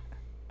nervous.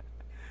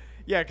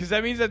 Yeah, because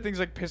that means that thing's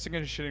like pissing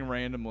and shitting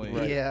randomly.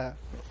 Right. Yeah.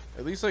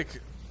 At least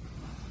like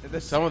The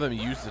some of them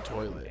use the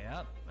toilet.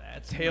 Yep,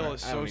 that's tail me.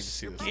 is I so don't need to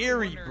see this.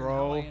 scary, Wondering bro.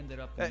 how I ended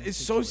up in That this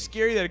is so situation.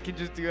 scary that it can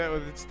just do that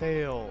with its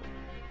tail.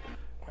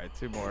 All right,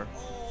 2 more.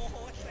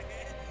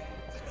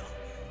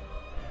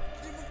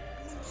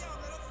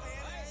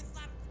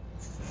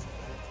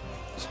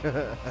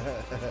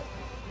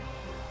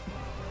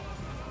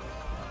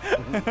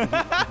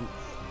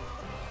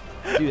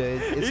 Dude,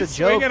 it's He's a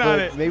joke, swinging on but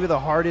it. maybe the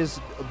hardest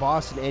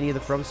boss in any of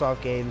the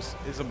FromSoft games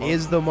Is a monkey.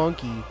 is the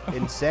monkey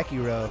in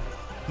Sekiro.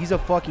 He's a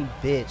fucking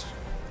bitch.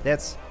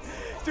 That's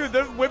Dude,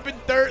 they're whipping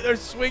dirt. They're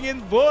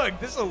swinging. Look,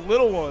 this is a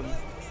little one.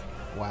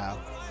 wow.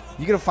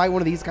 You gonna fight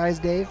one of these guys,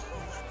 Dave?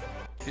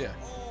 Yeah.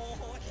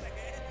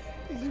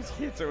 He just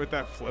hits it with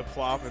that flip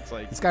flop. It's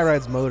like, This guy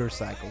rides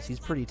motorcycles. He's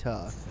pretty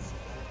tough.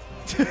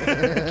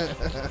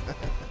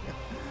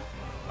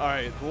 all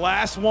right,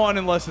 last one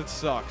unless it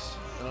sucks.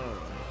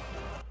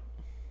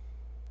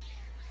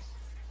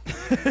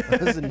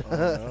 Those,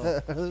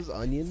 are those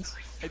onions?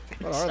 I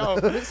think What so. are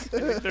those? I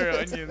think they're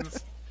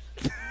onions.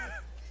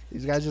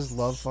 These guys just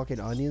love fucking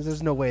onions.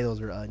 There's no way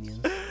those are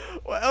onions.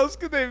 What else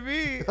could they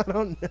be? I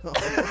don't know.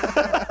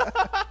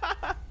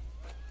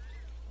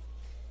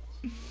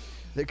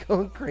 They're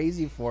going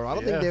crazy for 'em. I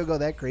don't think Yeah. they'll go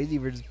that crazy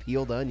for just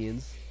peeled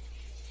onions.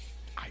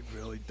 I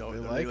really don't.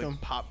 They Are like they 'em.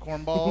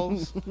 popcorn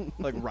balls,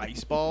 like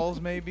rice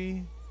balls,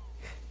 maybe.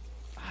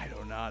 I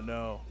do not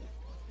know.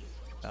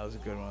 That was a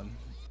good one.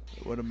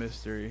 What a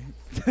mystery.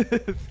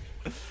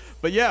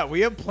 But yeah,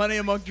 we have plenty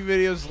of monkey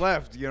videos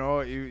left. You know,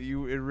 it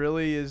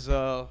really is.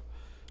 Yeah,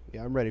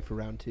 I'm ready for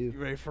round You 2.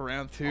 ready for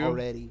round 2?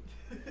 Already.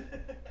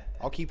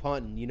 I'll keep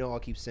hunting. You know, I'll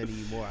keep sending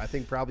you more. I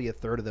think probably a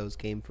third of those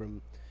came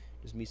from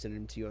Just me sending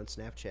them to you on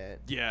Snapchat.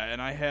 Yeah,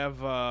 and I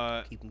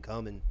have Keep them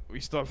coming. we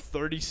still have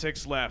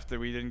 36 left that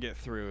we didn't get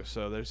through,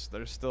 so there's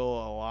still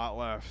a lot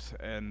left,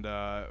 and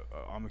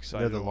I'm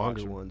excited. They're the to watch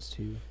longer them. ones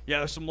too. Yeah,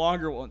 there's some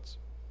longer ones.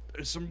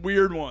 There's some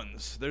weird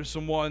ones. There's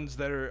some ones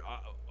that are,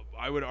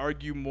 I would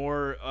argue,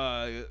 more,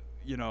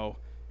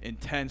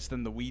 intense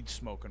than the weed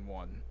smoking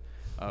one,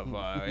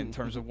 in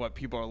terms of what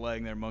people are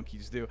letting their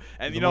monkeys do.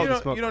 And You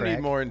monkey smoke don't need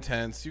crack. more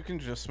intense. You can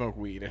just smoke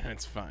weed and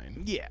it's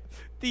fine.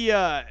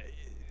 yeah,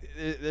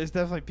 there's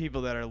definitely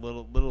people that are a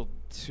little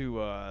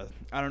too, a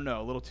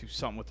little too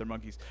something with their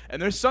monkeys.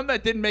 And there's some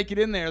that didn't make it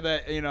in there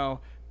that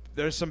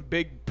There's some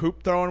big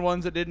poop throwing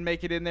ones that didn't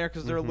make it in there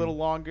because they're a little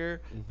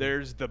longer.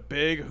 There's the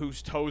big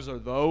whose toes are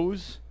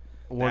those.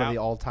 One of the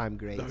all-time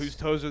greats. Whose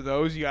toes are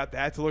those? You got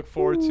that to look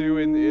forward to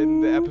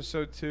in the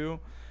episode 2.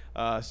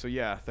 So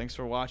yeah, thanks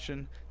for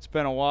watching. It's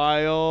been a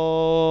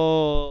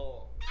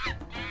while.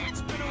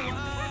 It's been a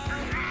while.